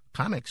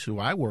Comics, who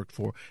I worked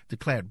for,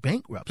 declared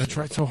bankruptcy. That's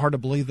right. It's so hard to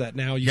believe that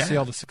now. You see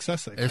all the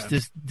success they've It's had.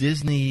 this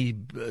Disney,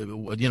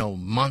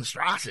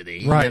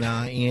 monstrosity. Right.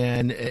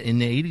 And in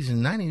the 80s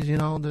and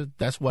 90s,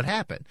 that's what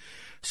happened.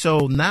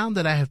 So now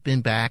that I have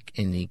been back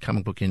in the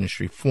comic book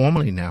industry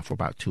formally now for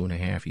about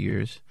 2.5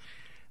 years,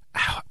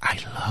 I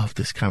love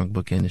this comic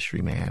book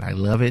industry, man. I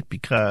love it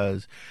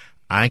because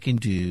I can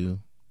do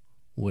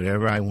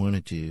whatever I want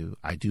to do.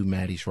 I do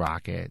Maddie's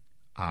Rocket.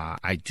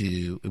 I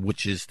do,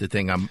 which is the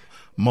thing I'm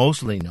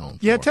mostly known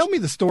for. Yeah, tell me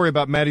the story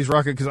about Maddie's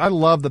Rocket, because I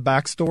love the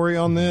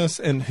backstory on this,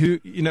 and who,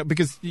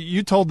 because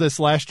you told this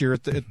last year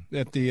at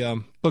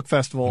the book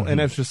festival, and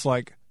it's just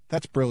like,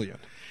 that's brilliant.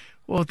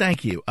 Well,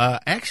 thank you.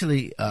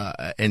 Actually,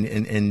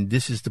 and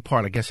this is the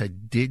part I guess I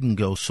didn't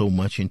go so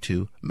much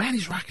into.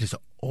 Maddie's Rocket is an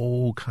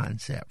old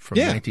concept from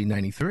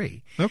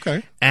 1993.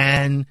 Okay.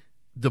 And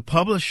the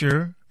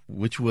publisher,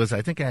 which was,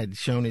 I think I had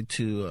shown it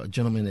to a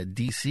gentleman at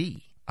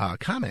DC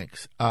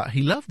Comics,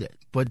 he loved it,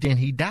 but then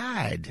he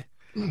died.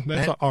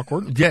 That's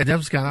awkward. Yeah, that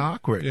was kind of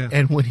awkward. Yeah.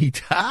 And when he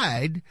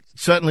died,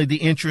 suddenly the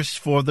interest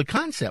for the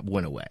concept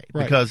went away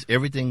Right. because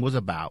everything was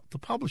about the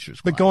Publishers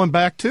Club. But going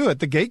back to it,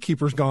 the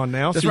gatekeeper's gone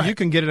now, That's so right. you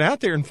can get it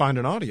out there and find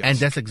an audience. And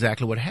that's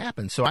exactly what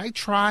happened. So I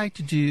tried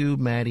to do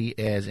Maddie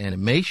as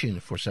animation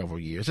for several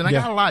years, and I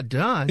Yeah. got a lot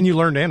done. And you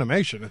learned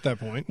animation at that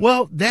point.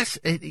 Well, that's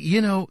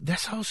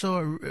also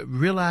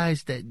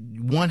realize that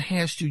one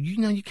has to,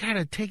 you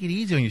gotta take it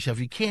easy on yourself.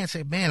 You can't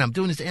say, man, I'm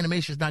doing this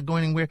animation, it's not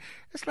going anywhere.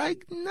 It's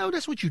like, no,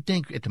 that's what you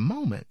think at the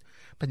moment.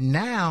 But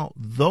now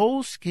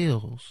those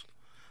skills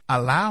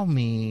allow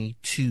me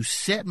to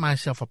set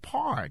myself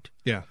apart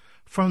Yeah.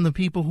 from the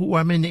people who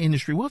I'm in the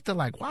industry with. They're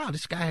like, wow,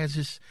 this guy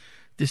has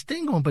this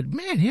thing going. But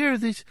man, here are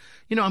these,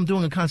 I'm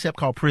doing a concept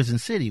called Prison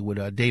City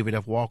with David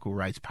F. Walker, who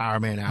writes Power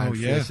Man, Iron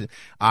Fist, and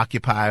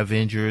Occupy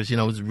Avengers.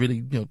 It's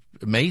really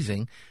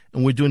amazing.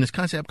 And we're doing this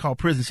concept called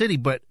Prison City,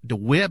 but the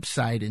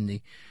website and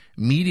the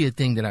media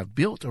thing that I've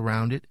built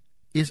around it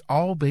is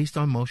all based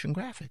on motion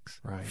graphics.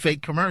 Right.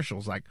 Fake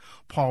commercials like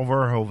Paul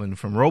Verhoeven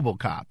from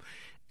RoboCop.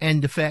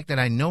 And the fact that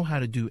I know how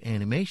to do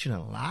animation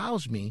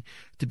allows me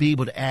to be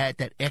able to add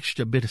that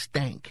extra bit of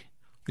stank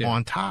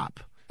on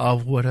top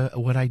of what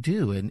I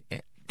do. And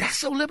that's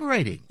so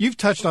liberating. You've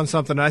touched on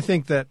something. I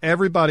think that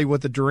everybody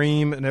with a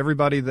dream and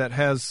everybody that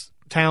has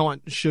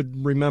talent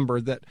should remember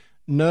that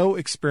no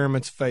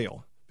experiments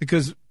fail.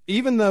 Because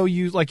even though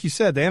like you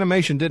said, the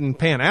animation didn't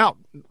pan out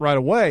right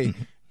away,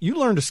 you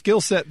learned a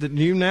skill set that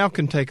you now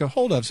can take a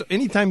hold of. So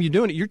anytime you're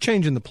doing it, you're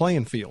changing the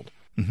playing field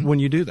when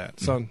you do that.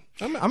 So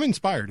I'm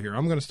inspired here.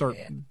 I'm going to start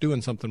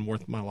doing something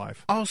worth my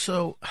life.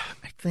 Also,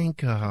 I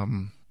think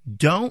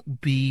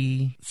don't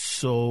be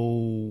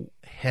so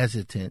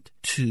hesitant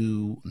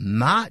to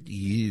not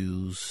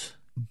use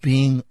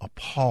being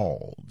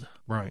appalled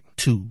Right.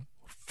 to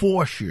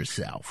force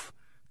yourself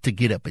to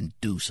get up and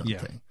do something.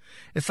 Yeah.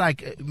 It's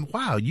like,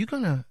 wow, you're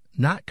going to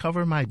not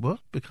cover my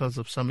book because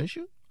of some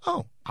issue?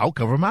 Oh, I'll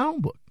cover my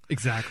own book.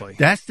 Exactly.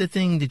 That's the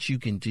thing that you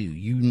can do.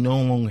 You no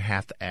longer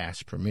have to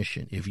ask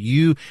permission.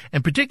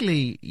 And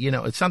particularly,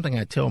 it's something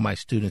I tell my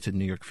students at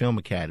New York Film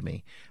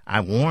Academy.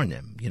 I warn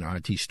them, I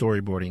teach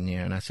storyboarding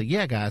there. And I say,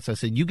 yeah, guys,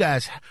 you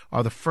guys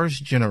are the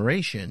first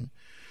generation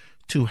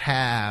to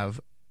have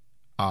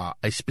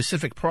a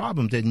specific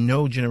problem that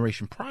no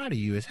generation prior to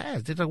you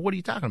has. They're like, what are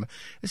you talking about?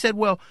 I said,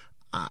 well,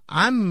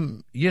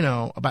 I'm,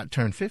 about to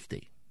turn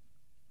 50.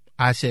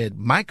 I said,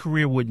 my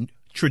career would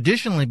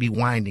traditionally be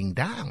winding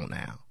down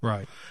now.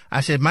 Right. I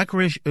said, my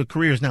career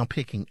is now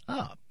picking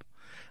up.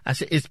 I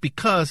said, it's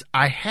because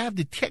I have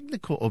the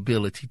technical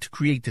ability to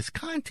create this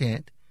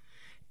content.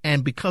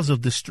 And because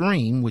of the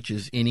stream, which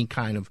is any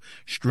kind of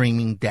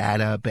streaming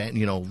data,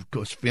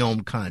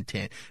 film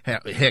content,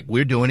 heck,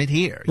 we're doing it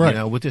here,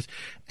 right. With this.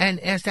 And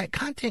as that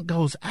content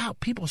goes out,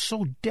 people are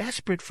so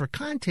desperate for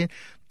content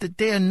that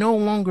they are no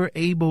longer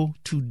able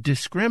to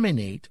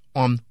discriminate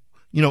on,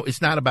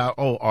 it's not about,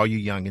 are you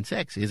young and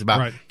sexy? It's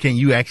about, can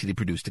you actually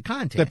produce the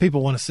content that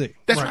people want to see?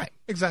 That's right.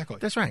 Exactly.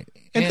 That's right.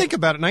 And think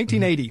about it,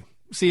 1980.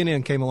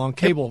 CNN came along,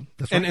 cable,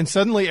 that's right. and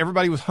suddenly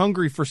everybody was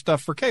hungry for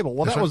stuff for cable.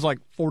 Well, That's that right. was like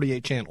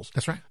 48 channels.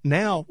 That's right.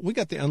 Now we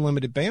got the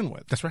unlimited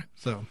bandwidth. That's right.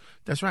 So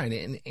that's right.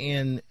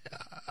 And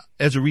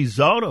as a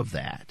result of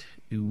that,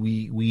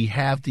 we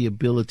have the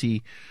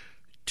ability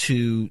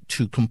to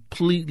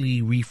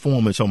completely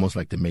reform. It's almost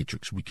like the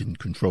Matrix. We can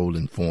control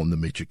and form the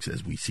Matrix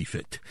as we see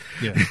fit.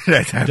 Yeah,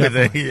 that type of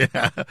thing.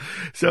 Yeah.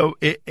 So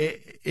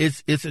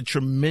it's a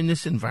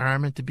tremendous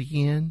environment to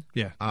be in.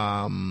 Yeah.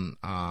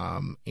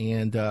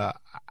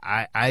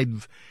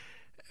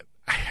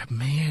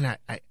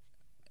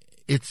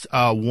 It's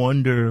a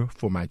wonder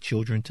for my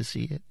children to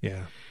see it.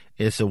 Yeah.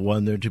 It's a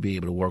wonder to be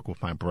able to work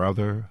with my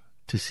brother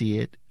to see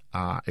it.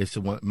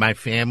 My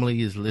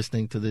family is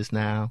listening to this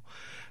now.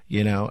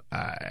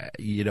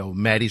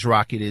 Maddie's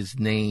Rocket is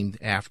named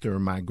after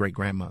my great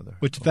grandmother.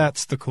 Which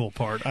that's the cool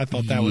part. I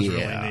thought that was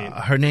really neat.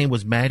 Her name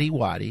was Maddie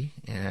Waddy,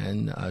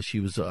 and she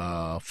was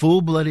a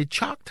full-blooded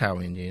Choctaw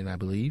Indian, I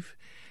believe.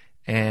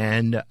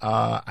 And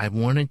I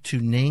wanted to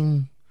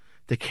name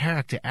the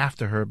character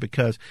after her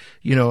because,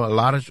 a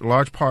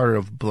large part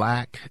of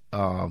Black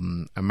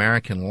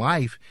American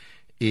life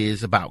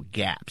is about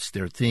gaps.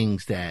 There are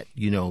things that,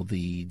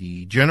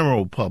 the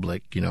general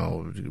public,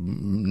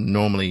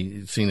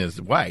 normally seen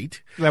as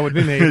white. That would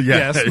be me.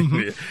 Yes.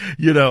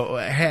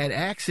 Had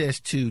access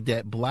to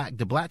that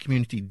the black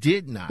community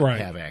did not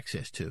have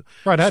access to.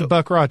 Right. I had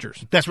Buck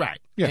Rogers. That's right.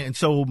 Yeah. And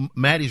so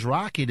Maddie's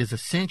Rocket is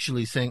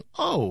essentially saying,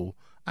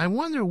 I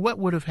wonder what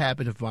would have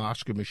happened if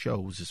Oscar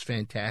Micheaux was this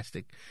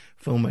fantastic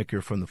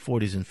filmmaker from the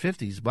 40s and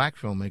 50s, black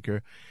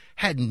filmmaker,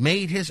 had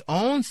made his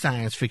own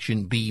science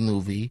fiction B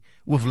movie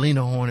with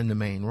Lena Horne in the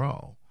main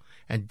role.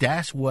 And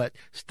that's what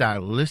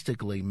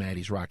stylistically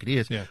Maddie's Rocket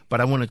is. Yeah. But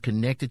I want to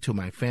connect it to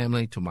my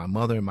family, to my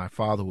mother and my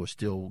father who are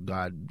still,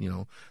 God,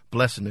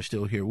 bless them, they're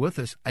still here with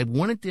us. I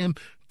wanted them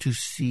to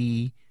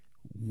see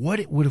what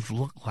it would have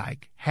looked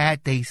like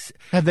had they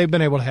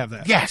been able to have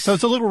that. Yes. So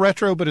it's a little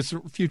retro, but it's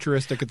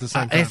futuristic at the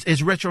same time.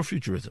 It's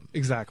retrofuturism.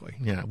 Exactly.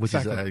 Yeah, which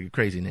is a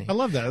crazy name. I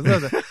love that.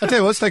 I'll tell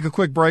you what, let's take a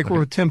quick break. We're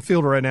with Tim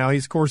Fielder right now.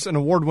 He's, of course, an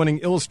award-winning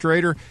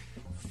illustrator,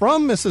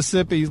 from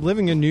Mississippi,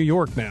 living in New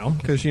York now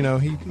because, he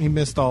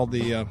missed all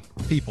the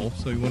people,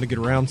 so he wanted to get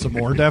around some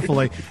more,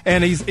 definitely.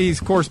 And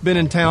he's, of course, been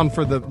in town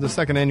for the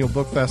second annual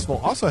book festival.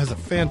 Also has a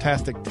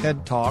fantastic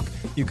TED Talk.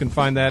 You can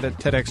find that at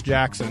TEDx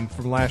Jackson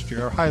from last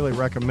year. I highly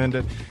recommend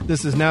it.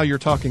 This is Now You're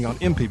Talking on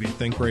MPB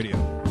Think Radio.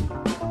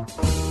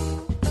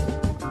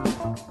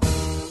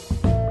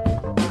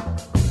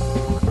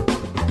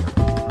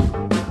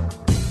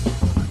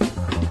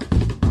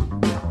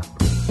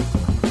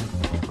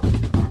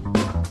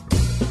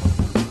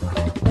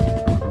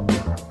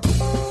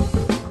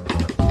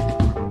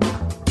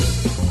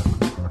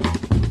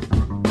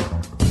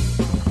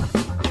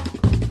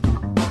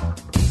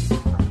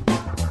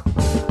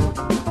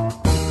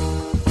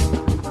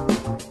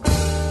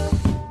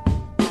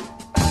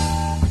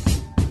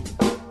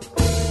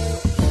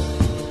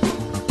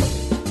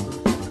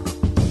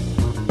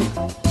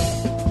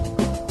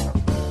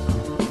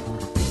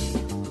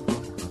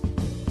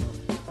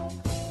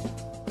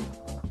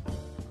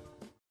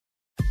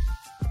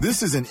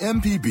 This is an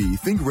MPB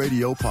Think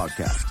Radio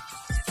podcast.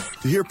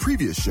 To hear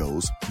previous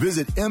shows,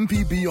 visit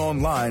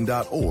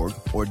mpbonline.org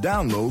or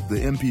download the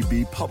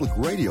MPB Public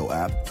Radio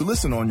app to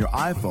listen on your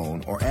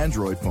iPhone or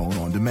Android phone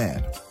on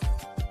demand.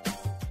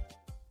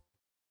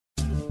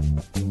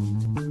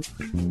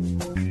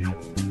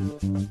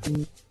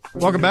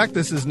 Welcome back.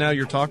 This is Now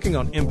You're Talking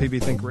on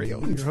MPB Think Radio.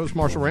 I'm your host,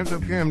 Marshall Ramsey.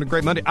 Hope you're having a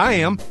great Monday. I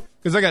am,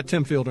 because I got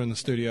Tim Fielder in the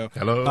studio.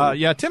 Hello.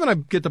 Yeah, Tim and I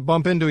get to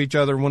bump into each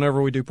other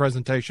whenever we do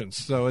presentations,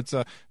 so it's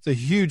a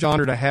huge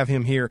honor to have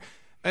him here.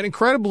 An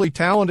incredibly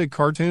talented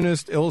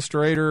cartoonist,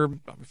 illustrator,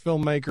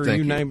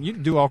 filmmaker, you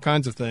do all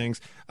kinds of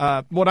things.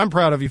 What I'm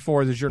proud of you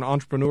for is you're an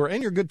entrepreneur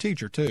and you're a good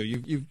teacher, too.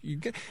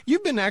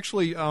 You've been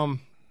actually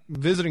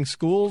visiting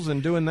schools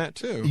and doing that,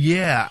 too.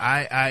 Yeah,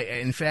 I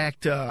in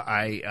fact,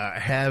 I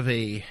have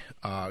a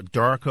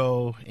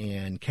Darko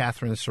and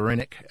Catherine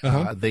Serenic.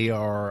 They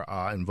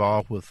are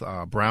involved with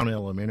Brown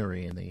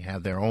Elementary, and they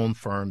have their own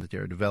firm that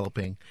they're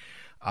developing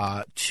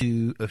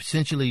to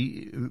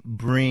essentially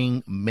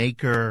bring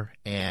maker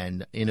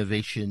and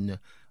innovation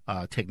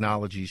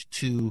technologies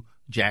to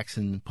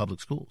Jackson Public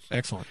Schools.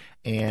 Excellent.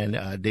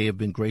 And they have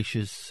been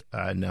gracious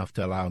enough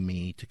to allow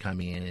me to come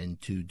in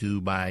and to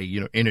do my,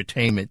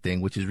 entertainment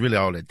thing, which is really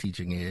all that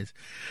teaching is,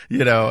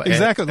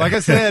 Exactly. Like I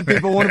said,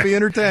 people want to be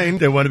entertained.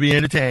 They want to be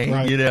entertained,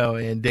 right.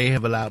 And they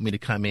have allowed me to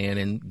come in.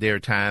 And there are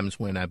times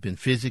when I've been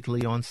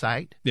physically on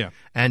site. Yeah.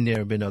 And there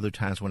have been other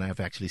times when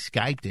I've actually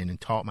Skyped in and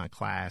taught my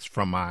class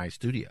from my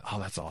studio. Oh,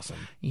 that's awesome.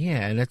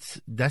 Yeah. And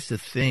that's the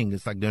thing.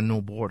 It's like there are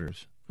no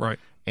borders. Right.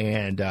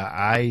 And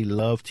I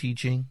love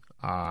teaching.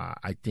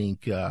 I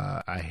think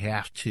I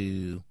have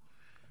to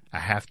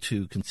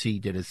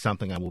concede that it's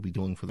something I will be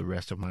doing for the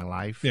rest of my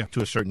life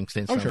to a certain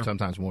extent, sure.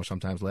 Sometimes more,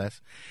 sometimes less.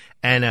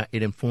 And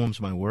it informs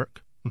my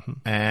work. Mm-hmm.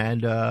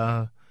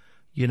 And,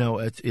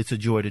 it's a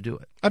joy to do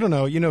it. I don't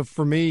know.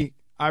 For me,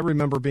 I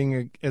remember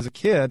being as a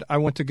kid, I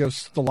went to go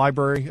to the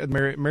library at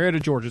Marietta,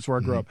 Georgia. It's where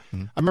I grew up.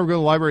 Mm-hmm. I remember going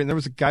to the library, and there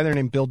was a guy there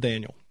named Bill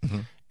Daniel. Mm-hmm.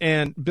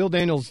 And Bill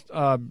Daniels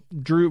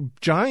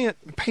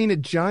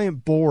painted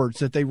giant boards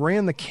that they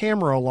ran the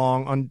camera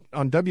along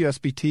on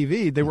WSB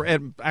TV. They were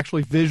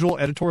actually visual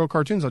editorial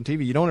cartoons on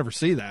TV. You don't ever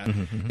see that.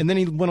 Mm-hmm. And then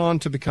he went on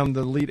to become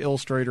the lead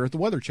illustrator at the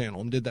Weather Channel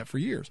and did that for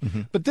years.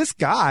 Mm-hmm. But this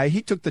guy,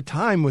 he took the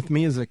time with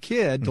me as a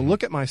kid to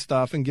look at my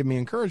stuff and give me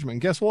encouragement.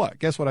 And guess what?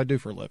 Guess what I do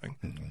for a living?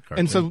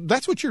 And so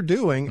that's what you're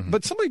doing. Mm-hmm.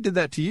 But somebody did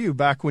that to you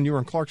back when you were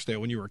in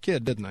Clarksdale when you were a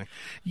kid, didn't they?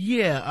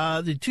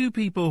 Yeah. The two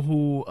people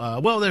who,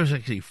 there's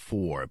actually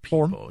four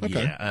people. Four?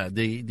 Okay. Yeah,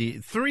 the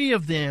three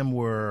of them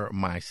were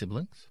my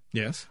siblings.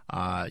 Yes.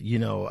 As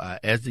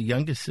the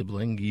youngest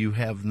sibling, you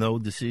have no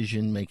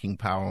decision-making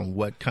power on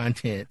what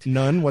content.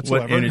 None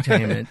whatsoever. What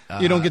entertainment.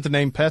 You don't get to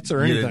name pets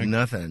or anything.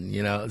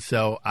 Nothing,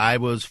 So I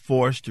was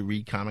forced to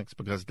read comics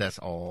because that's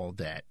all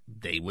that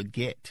they would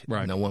get.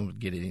 Right. No one would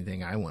get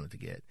anything I wanted to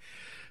get.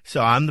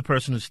 So I'm the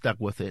person who stuck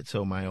with it.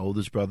 So my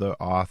oldest brother,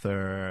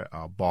 Arthur,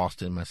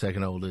 Boston, my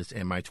second oldest,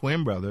 and my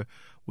twin brother,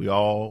 we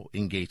all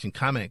engaged in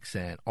comics,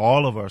 and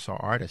all of us are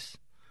artists.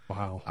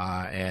 Wow.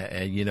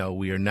 And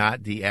we are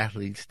not the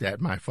athletes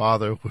that my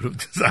father would have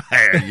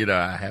desired.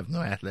 I have no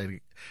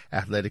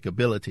athletic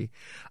ability.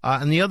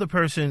 And the other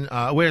person,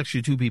 we're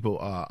actually two people,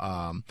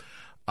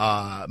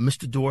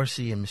 Mr.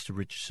 Dorsey and Mr.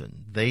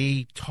 Richardson.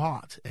 They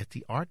taught at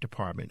the art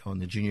department on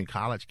the junior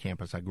college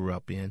campus I grew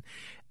up in.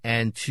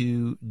 And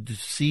to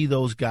see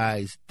those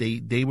guys,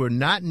 they were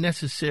not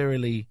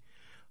necessarily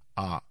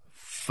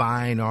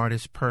fine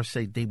artists per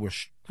se. They were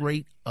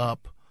straight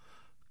up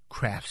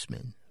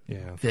craftsmen.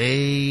 Yeah.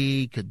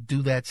 They could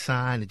do that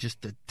sign, and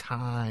just the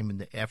time and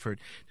the effort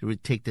it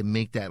would take to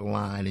make that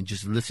line and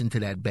just listen to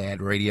that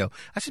bad radio.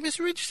 I said, Mr.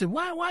 Richardson,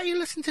 why are you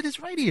listening to this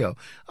radio?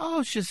 Oh,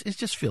 it's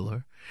just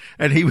filler.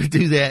 And he would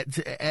do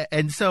that.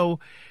 And so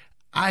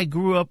I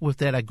grew up with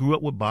that. I grew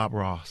up with Bob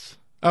Ross.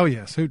 Oh,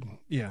 yes.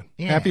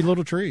 Happy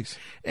Little Trees.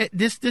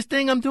 This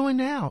thing I'm doing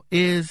now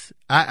is,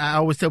 I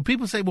always tell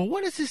people, say, well,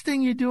 what is this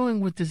thing you're doing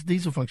with this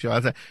diesel funk show?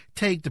 I say,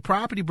 take the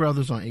Property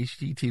Brothers on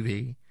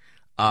HGTV,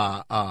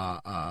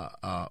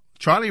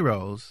 Charlie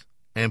Rose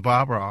and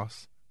Bob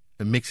Ross,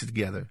 and mix it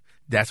together.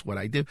 That's what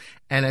I do.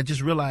 And I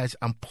just realized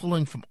I'm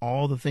pulling from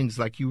all the things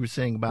like you were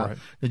saying about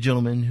the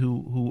gentleman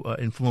who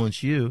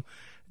influenced you.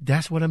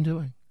 That's what I'm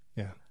doing.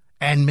 Yeah.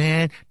 And,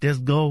 man,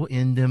 just go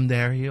in them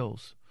there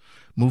hills.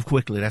 Move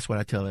quickly. That's what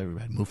I tell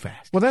everybody. Move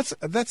fast. Well,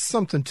 that's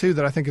something, too,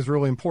 that I think is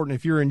really important.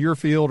 If you're in your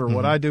field or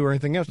what I do or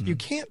anything else, you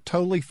can't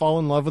totally fall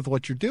in love with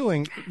what you're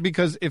doing,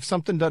 because if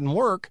something doesn't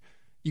work,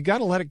 you got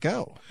to let it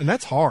go. And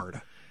that's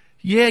hard.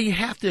 Yeah, you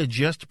have to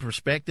adjust the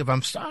perspective.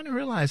 I'm starting to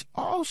realize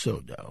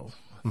also, though,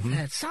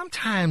 that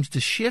sometimes the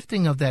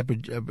shifting of that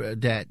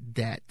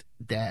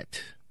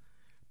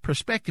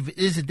perspective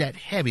isn't that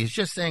heavy. It's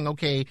just saying,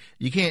 okay,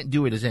 you can't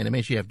do it as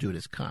animation, you have to do it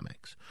as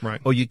comics.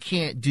 Right. Or you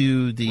can't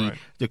do the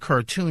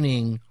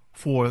cartooning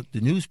for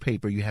the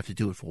newspaper, you have to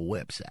do it for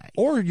a website.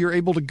 Or you're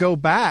able to go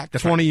back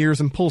 20 years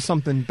and pull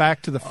something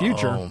back to the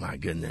future. Oh, my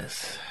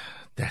goodness.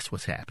 That's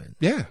what's happened.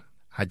 Yeah.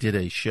 I did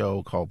a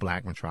show called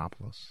Black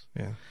Metropolis.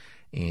 Yeah.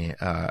 And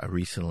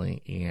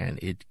recently, and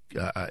it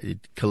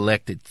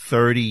collected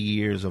 30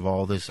 years of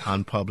all this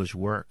unpublished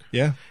work.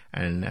 Yeah,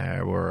 and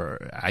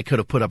I could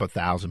have put up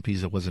 1,000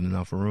 pieces. It wasn't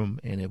enough room,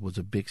 and it was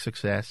a big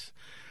success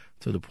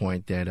to the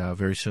point that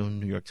very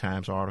soon New York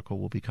Times article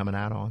will be coming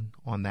out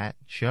on that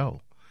show.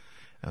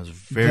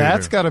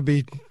 That's got to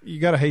be, you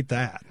got to hate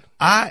that.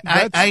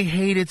 I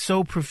hate it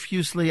so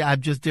profusely.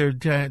 There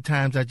are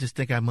times I just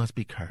think I must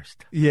be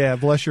cursed. Yeah,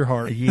 bless your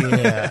heart.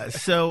 Yeah.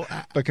 So,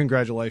 but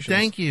congratulations.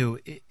 Thank you.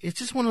 It's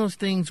just one of those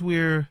things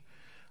where,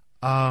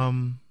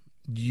 my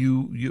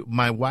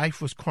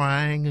wife was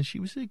crying and she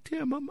was like,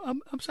 "Tim,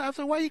 I'm sorry." I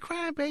said, "Why are you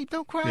crying, babe?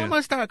 Don't cry." Yeah. I'm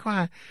gonna start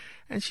crying.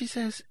 And she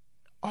says,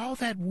 "All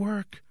that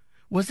work."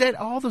 Was that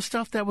all the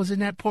stuff that was in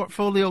that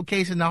portfolio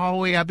case in the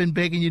hallway I've been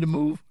begging you to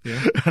move?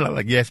 Yeah. And I'm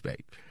like, yes,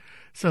 babe.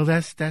 So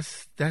that's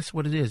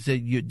what it is.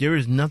 There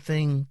is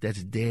nothing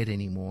that's dead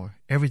anymore.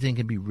 Everything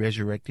can be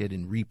resurrected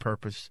and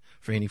repurposed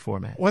for any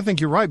format. Well, I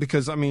think you're right,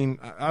 because, I mean,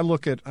 I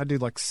do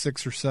like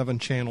 6 or 7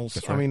 channels.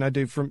 That's right. I mean, I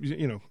do from,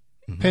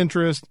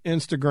 Pinterest,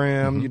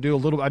 Instagram, I do a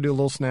little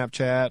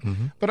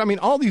Snapchat. But, I mean,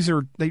 all these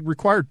they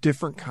require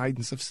different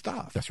kinds of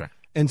stuff. That's right.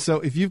 And so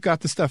if you've got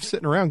the stuff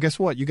sitting around, guess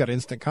what? You got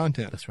instant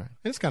content. That's right.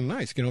 And it's kind of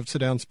nice. You know, sit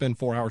down and spend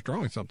 4 hours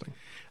drawing something.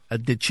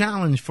 The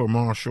challenge for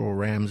Marshall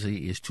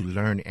Ramsey is to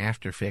learn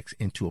After Effects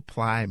and to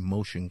apply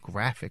motion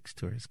graphics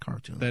to his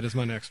cartoon. That is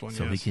my next one,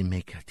 so we can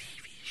make a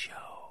TV show.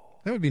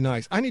 That would be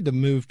nice. I need to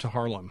move to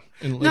Harlem.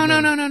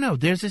 No.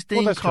 There's this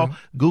thing called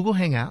Google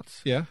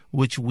Hangouts,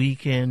 which we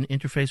can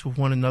interface with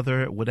one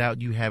another without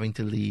you having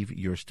to leave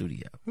your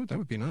studio. Ooh, that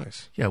would be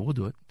nice. Yeah, we'll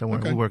do it. Don't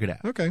worry. We'll work it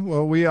out. Okay.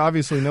 Well, we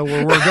obviously know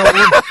where we're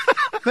going.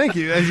 Thank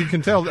you. As you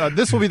can tell,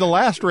 this will be the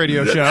last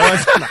radio show.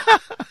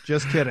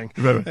 Just kidding.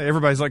 Right.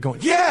 Everybody's like going,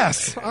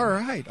 yes! All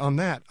right, on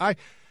that.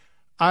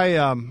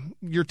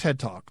 Your TED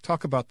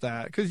Talk about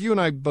that, because you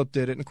and I both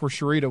did it, and of course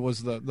Sharita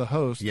was the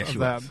host of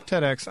that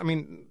TEDx. I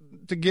mean,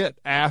 to get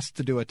asked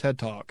to do a TED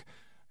Talk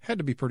had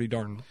to be pretty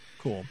darn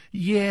cool.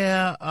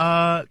 Yeah,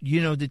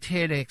 the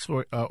TEDx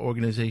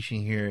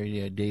organization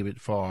here, David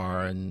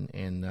Farr and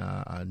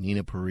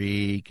Nina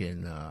Parikh,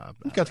 and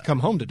you got to come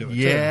home to do it.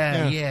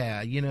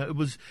 Yeah.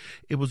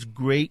 It was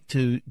great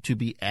to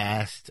be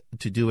asked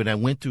to do it. I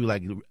went through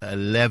like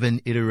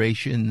 11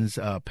 iterations.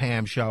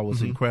 Pam Shaw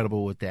was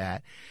incredible with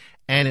that,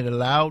 and it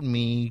allowed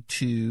me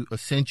to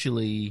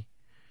essentially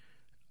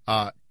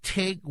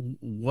take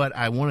what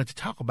I wanted to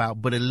talk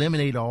about, but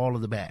eliminate all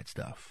of the bad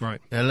stuff. Right.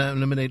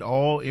 Eliminate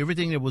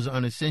everything that was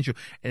unessential.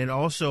 And it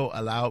also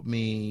allowed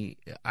me,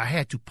 I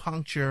had to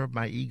puncture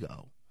my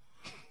ego.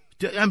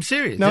 I'm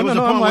serious. There was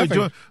a point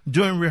where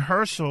during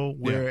rehearsal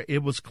where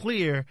it was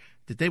clear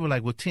that they were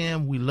like, well,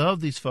 Tim, we love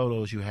these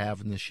photos you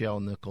have in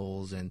Nichelle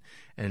Nichols and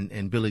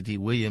Billy D.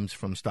 Williams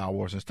from Star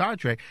Wars and Star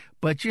Trek.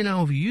 But, if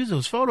you use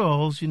those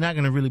photos, you're not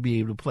going to really be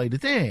able to play the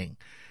thing.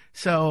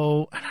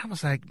 So, and I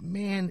was like,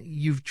 man,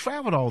 you've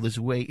traveled all this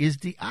way. Is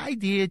the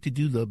idea to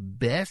do the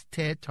best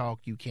TED Talk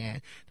you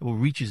can that will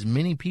reach as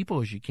many people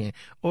as you can?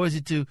 Or is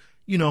it to,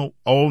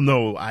 oh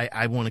no,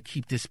 I want to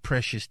keep this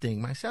precious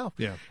thing myself?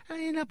 Yeah. I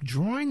ended up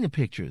drawing the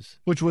pictures.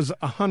 Which was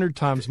 100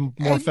 times more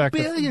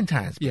effective. 1 billion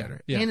times better.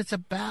 Yeah. And it's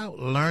about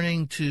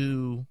learning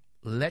to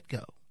let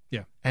go.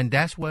 Yeah. And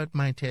that's what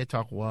my TED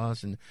Talk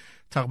was, and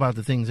talk about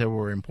the things that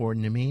were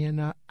important to me.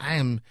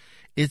 And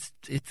it's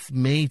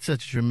made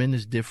such a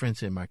tremendous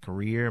difference in my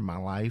career, my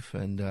life,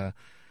 and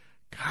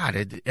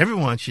God,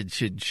 everyone should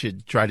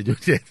try to do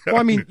it. Well,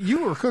 I mean,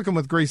 you were cooking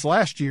with Grease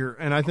last year,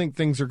 and I think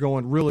things are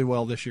going really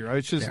well this year.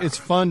 It's just it's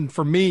fun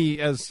for me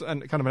as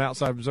kind of an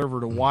outside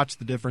observer to watch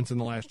the difference in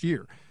the last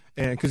year.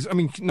 And because, I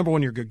mean, number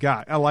one, you're a good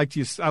guy. I like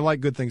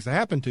good things to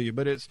happen to you,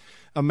 but it's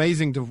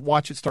amazing to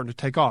watch it starting to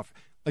take off.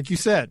 Like you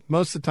said,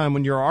 most of the time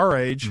when you're our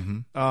age,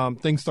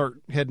 things start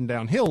heading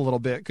downhill a little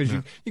bit because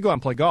you go out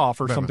and play golf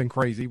or something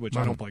crazy, which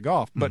I don't play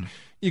golf. But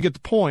you get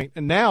the point.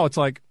 And now it's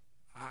like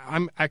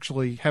I'm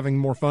actually having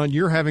more fun.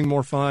 You're having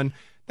more fun.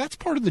 That's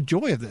part of the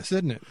joy of this,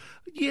 isn't it?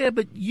 Yeah,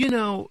 but,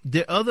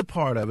 the other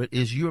part of it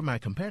is you're my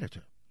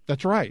competitor.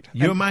 That's right.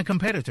 You're my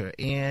competitor,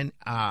 and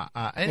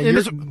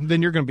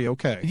then you're going to be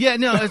okay. Yeah,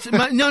 no,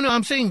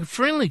 I'm saying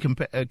friendly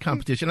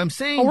competition. I'm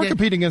saying we're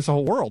competing against the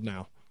whole world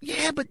now.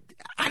 Yeah, but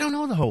I don't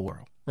know the whole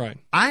world. Right.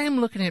 I am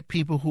looking at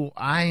people who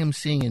I am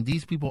seeing, and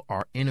these people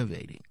are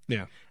innovating.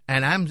 Yeah.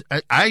 And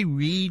I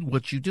read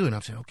what you do, and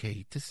I'm saying,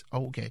 okay,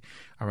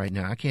 all right,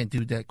 now I can't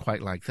do that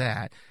quite like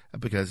that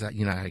because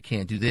I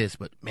can't do this,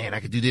 but man, I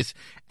could do this.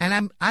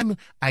 And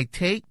I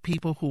take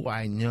people who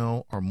I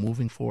know are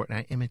moving forward, and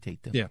I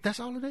imitate them. Yeah, that's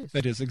all it is.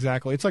 It is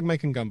exactly. It's like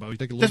making gumbo. You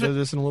take a little bit of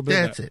this and a little bit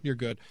of that. That's it. You're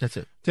good. That's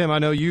it. Tim, I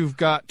know you've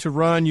got to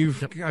run.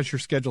 Gosh, your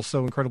schedule's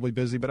so incredibly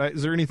busy. But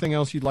is there anything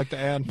else you'd like to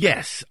add?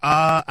 Yes,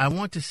 I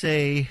want to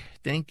say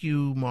thank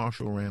you,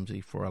 Marshall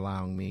Ramsey, for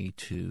allowing me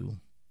to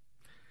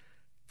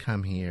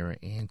come here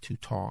and to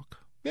talk.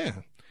 Yeah,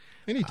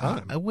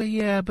 anytime. Well,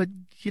 yeah, but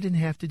you didn't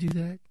have to do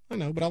that. I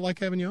know, but I like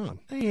having you on.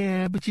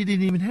 Yeah, but you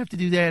didn't even have to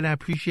do that, and I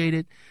appreciate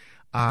it.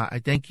 I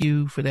thank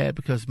you for that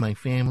because my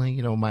family,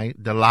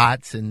 the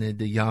Lotts and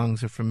the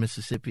Youngs are from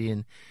Mississippi,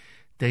 and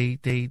they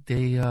the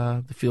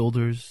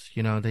Fielders,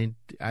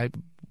 I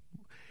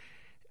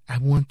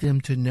want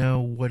them to know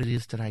what it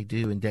is that I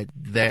do and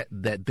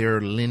that their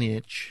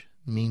lineage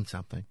means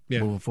something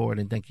moving forward.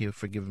 And thank you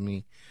for giving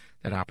me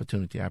that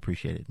opportunity. I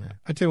appreciate it, man.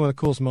 I tell you, one of the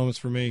coolest moments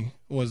for me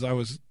was I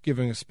was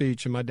giving a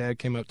speech, and my dad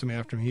came up to me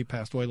after he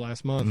passed away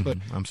last month. But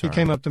I'm sorry. He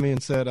came up to me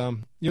and said,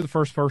 "You're the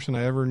first person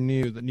I ever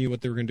knew that knew what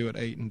they were going to do at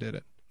 8 and did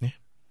it." Yeah.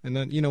 And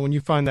then when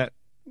you find that,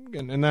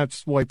 and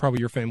that's the way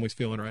probably your family's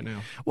feeling right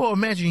now. Well,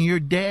 imagine your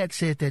dad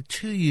said that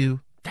to you.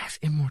 That's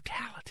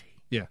immortality.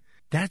 Yeah.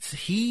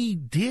 He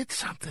did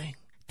something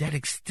that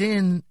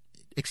extended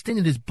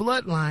his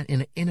bloodline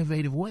in an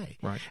innovative way.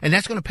 Right. And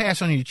that's going to pass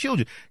on to your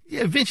children.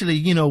 Yeah,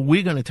 eventually,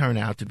 we're going to turn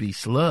out to be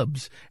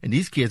slubs, and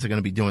these kids are going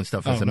to be doing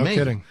stuff that's amazing.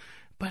 No kidding.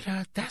 But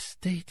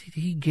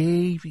he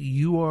gave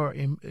you are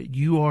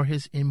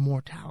his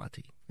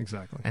immortality.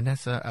 Exactly. And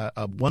that's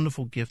a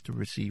wonderful gift to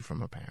receive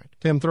from a parent.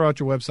 Tim, throw out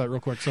your website real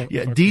quick.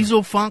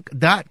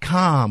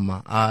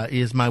 Dieselfunk.com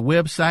is my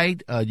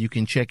website. You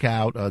can check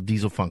out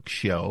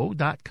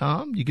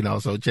dieselfunkshow.com. You can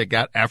also check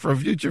out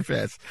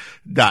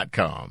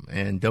afrofuturefest.com.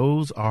 And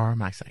those are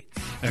my sites.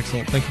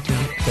 Excellent. Thank you,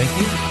 Tim. Thank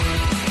you.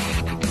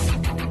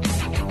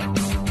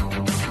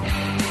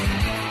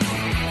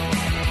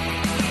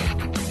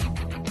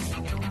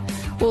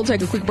 We'll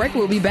take a quick break.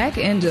 We'll be back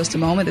in just a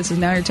moment. This is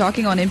Now You're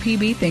Talking on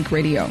MPB Think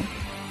Radio.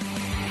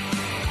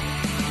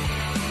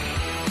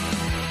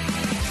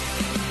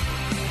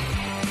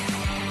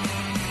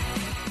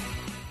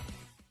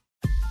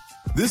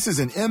 This is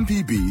an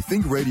MPB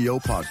Think Radio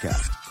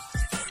podcast.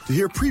 To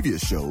hear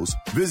previous shows,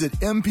 visit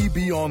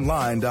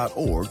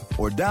mpbonline.org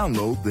or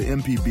download the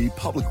MPB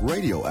Public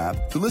Radio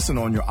app to listen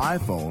on your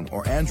iPhone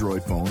or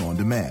Android phone on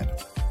demand.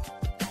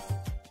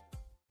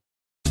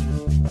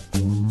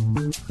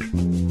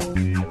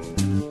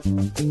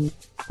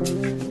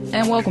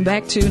 And welcome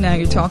back to Now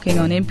You're Talking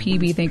on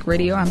MPB Think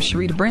Radio. I'm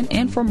Sharita Brent,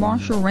 and for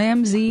Marshall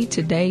Ramsey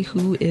today,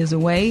 who is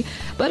away.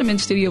 But I'm in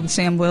studio with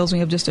Sam Wells. We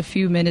have just a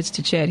few minutes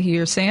to chat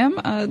here. Sam,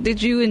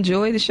 did you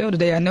enjoy the show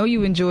today? I know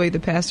you enjoyed the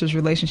pastor's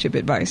relationship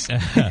advice.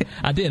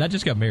 I did. I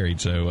just got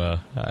married, so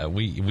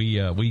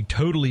we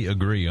totally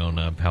agree on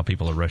how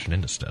people are rushing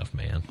into stuff,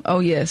 man. Oh,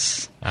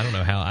 yes. I don't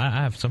know how. I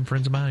have some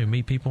friends of mine who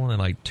meet people, and then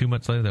like 2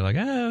 months later, they're like,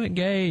 "Oh,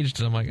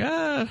 engaged." And I'm like,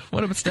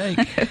 what a mistake.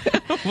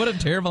 What a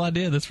terrible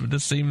idea.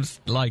 This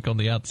seems like on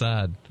the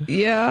outside.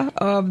 Yeah,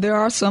 there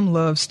are some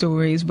love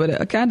stories,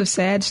 but a kind of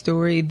sad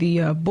story.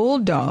 The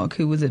bulldog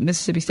who was at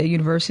Mississippi State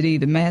University,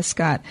 the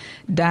mascot,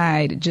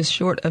 died just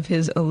short of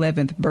his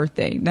 11th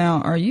birthday.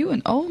 Now, are you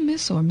an Ole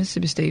Miss or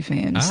Mississippi State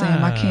fan,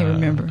 Sam? I can't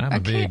remember. I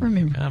can't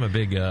remember. I'm a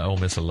big Ole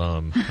Miss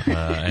alum,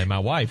 and my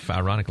wife,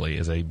 ironically,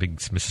 is a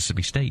big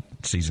Mississippi State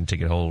season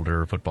ticket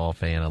holder, football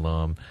fan,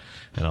 alum,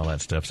 and all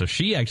that stuff. So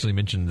she actually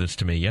mentioned this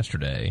to me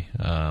yesterday,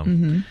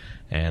 and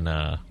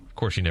of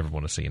course, you never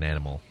want to see an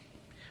animal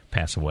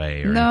pass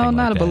away or anything like that. No,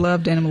 not a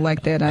beloved animal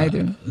like that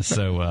either.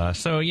 So I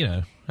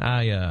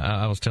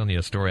was telling you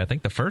a story. I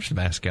think the first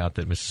mascot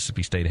that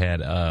Mississippi State had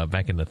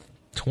back in the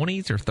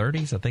 20s or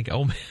 30s, I think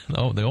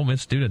the Ole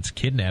Miss students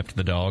kidnapped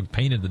the dog,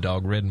 painted the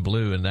dog red and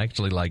blue, and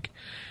actually, like,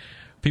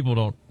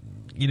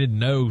 you didn't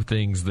know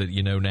things that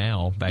you know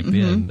now back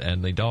then,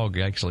 and the dog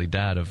actually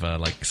died of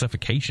like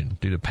suffocation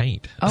due to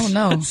paint. Oh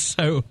no!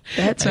 So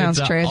that sounds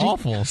tragic. It's an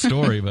awful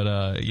story, but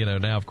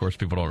now of course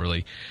people don't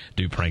really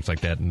do pranks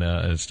like that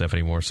and stuff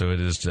anymore. So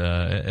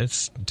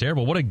it's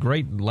terrible. What a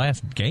great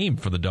last game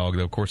for the dog,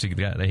 though. Of course I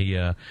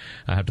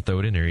have to throw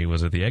it in there. He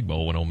was at the Egg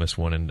Bowl when Ole Miss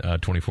won in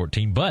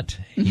 2014, but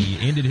he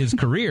ended his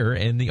career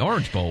in the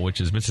Orange Bowl,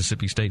 which is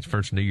Mississippi State's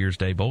first New Year's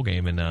Day bowl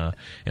game in a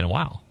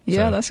while.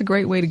 Yeah, so. That's a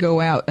great way to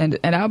go out. And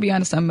I'll be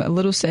honest, I'm a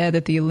little sad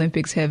that the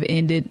Olympics have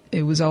ended.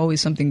 It was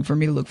always something for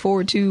me to look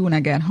forward to when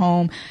I got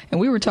home. And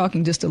we were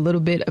talking just a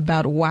little bit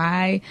about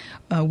why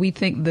we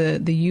think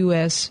the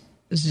U.S.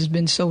 has just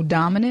been so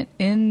dominant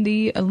in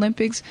the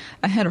Olympics.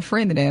 I had a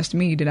friend that asked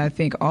me, did I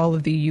think all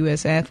of the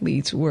U.S.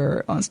 athletes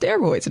were on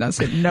steroids? And I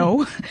said,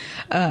 no.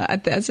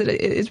 I said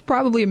it's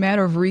probably a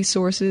matter of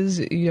resources.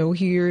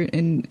 Here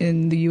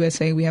in the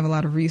USA, we have a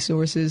lot of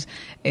resources,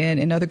 and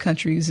in other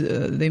countries,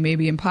 they may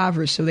be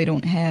impoverished, so they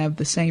don't have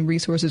the same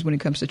resources when it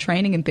comes to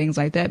training and things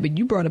like that. But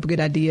you brought up a good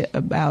idea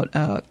about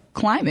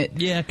climate.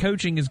 Yeah,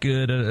 coaching is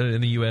good in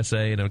the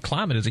USA, and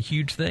climate is a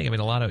huge thing. I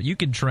mean, you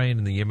can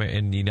train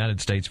in the United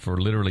States for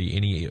literally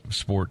any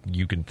sport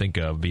you can think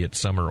of, be it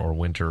summer or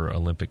winter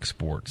Olympic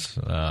sports,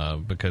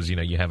 because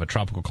you have a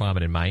tropical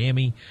climate in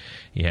Miami,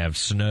 you have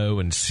snow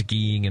and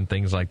skiing and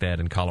things like that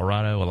in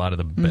Colorado. A lot of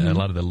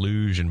the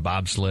luge and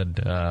bobsled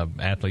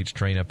athletes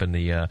train up in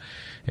the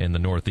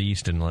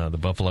Northeast in the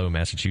Buffalo,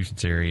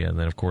 Massachusetts area, and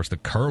then of course the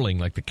curling,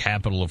 like the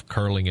capital of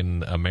curling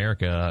in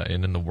America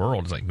and in the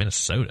world, is like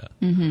Minnesota.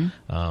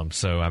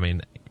 So I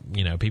mean,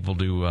 people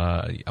do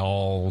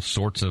all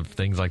sorts of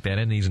things like that,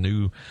 and these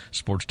new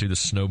sports too, the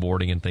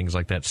snowboarding and things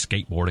like that.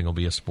 Skateboarding will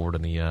be a sport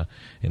in the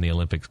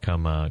Olympics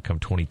come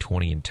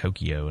 2020 in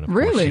Tokyo, and of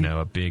course, and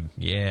a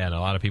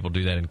lot of people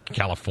do that in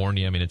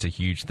California. I mean, it's a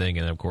huge thing,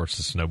 and of course,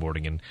 the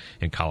snowboarding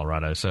in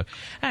Colorado. So,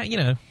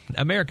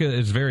 America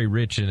is very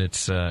rich in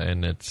its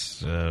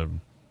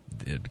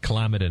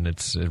climate and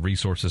its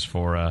resources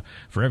for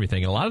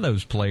everything. And a lot of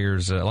those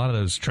players, a lot of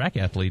those track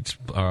athletes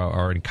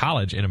are in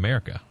college in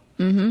America.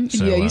 Mm-hmm.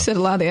 So, you said a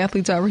lot of the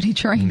athletes already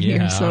train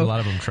here. So a lot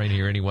of them train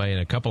here anyway,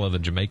 and a couple of the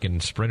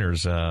Jamaican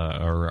sprinters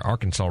are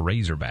Arkansas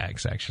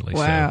Razorbacks, actually.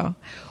 Wow. So.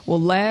 Well,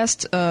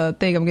 last thing I'm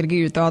going to get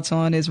your thoughts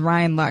on is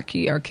Ryan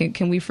Lochte.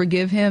 Can we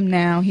forgive him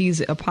now?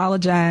 He's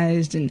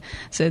apologized and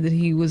said that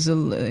he was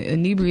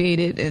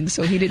inebriated, and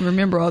so he didn't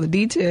remember all the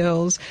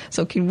details.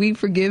 So can we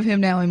forgive him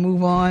now and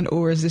move on,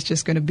 or is this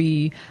just going to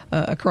be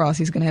a cross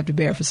he's going to have to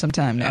bear for some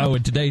time now? Oh,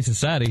 in today's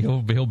society,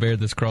 he'll bear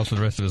this cross for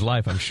the rest of his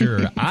life, I'm sure.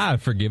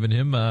 I've forgiven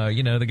him.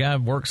 The guy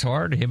works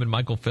hard. Him and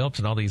Michael Phelps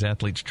and all these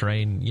athletes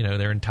train,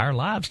 their entire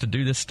lives to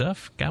do this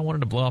stuff. Guy wanted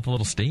to blow off a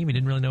little steam. He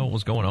didn't really know what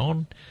was going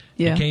on.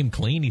 Yeah. He came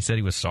clean. He said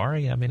he was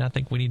sorry. I mean, I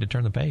think we need to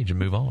turn the page and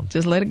move on.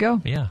 Just let it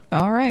go. Yeah.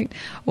 All right.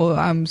 Well,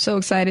 I'm so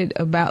excited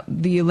about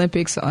the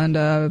Olympics and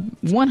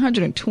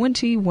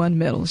 121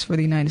 medals for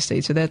the United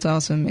States. So that's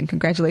awesome. And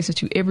congratulations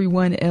to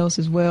everyone else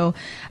as well.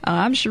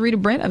 I'm Sharita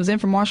Brent. I was in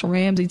for Marshall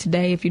Ramsey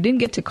today. If you didn't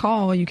get to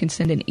call, you can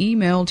send an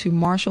email to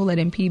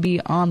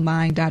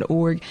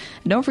marshall@mpbonline.org.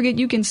 And don't forget,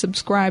 you can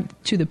subscribe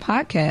to the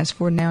podcast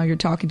for Now You're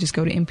Talking. Just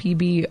go to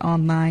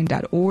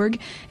mpbonline.org.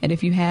 And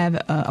if you have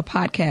a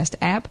podcast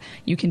app,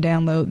 you can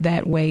download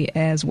that way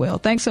as well.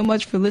 Thanks so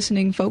much for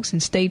listening, folks,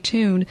 and stay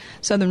tuned.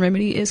 Southern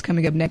Remedy is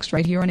coming up next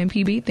right here on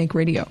MPB Think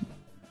Radio.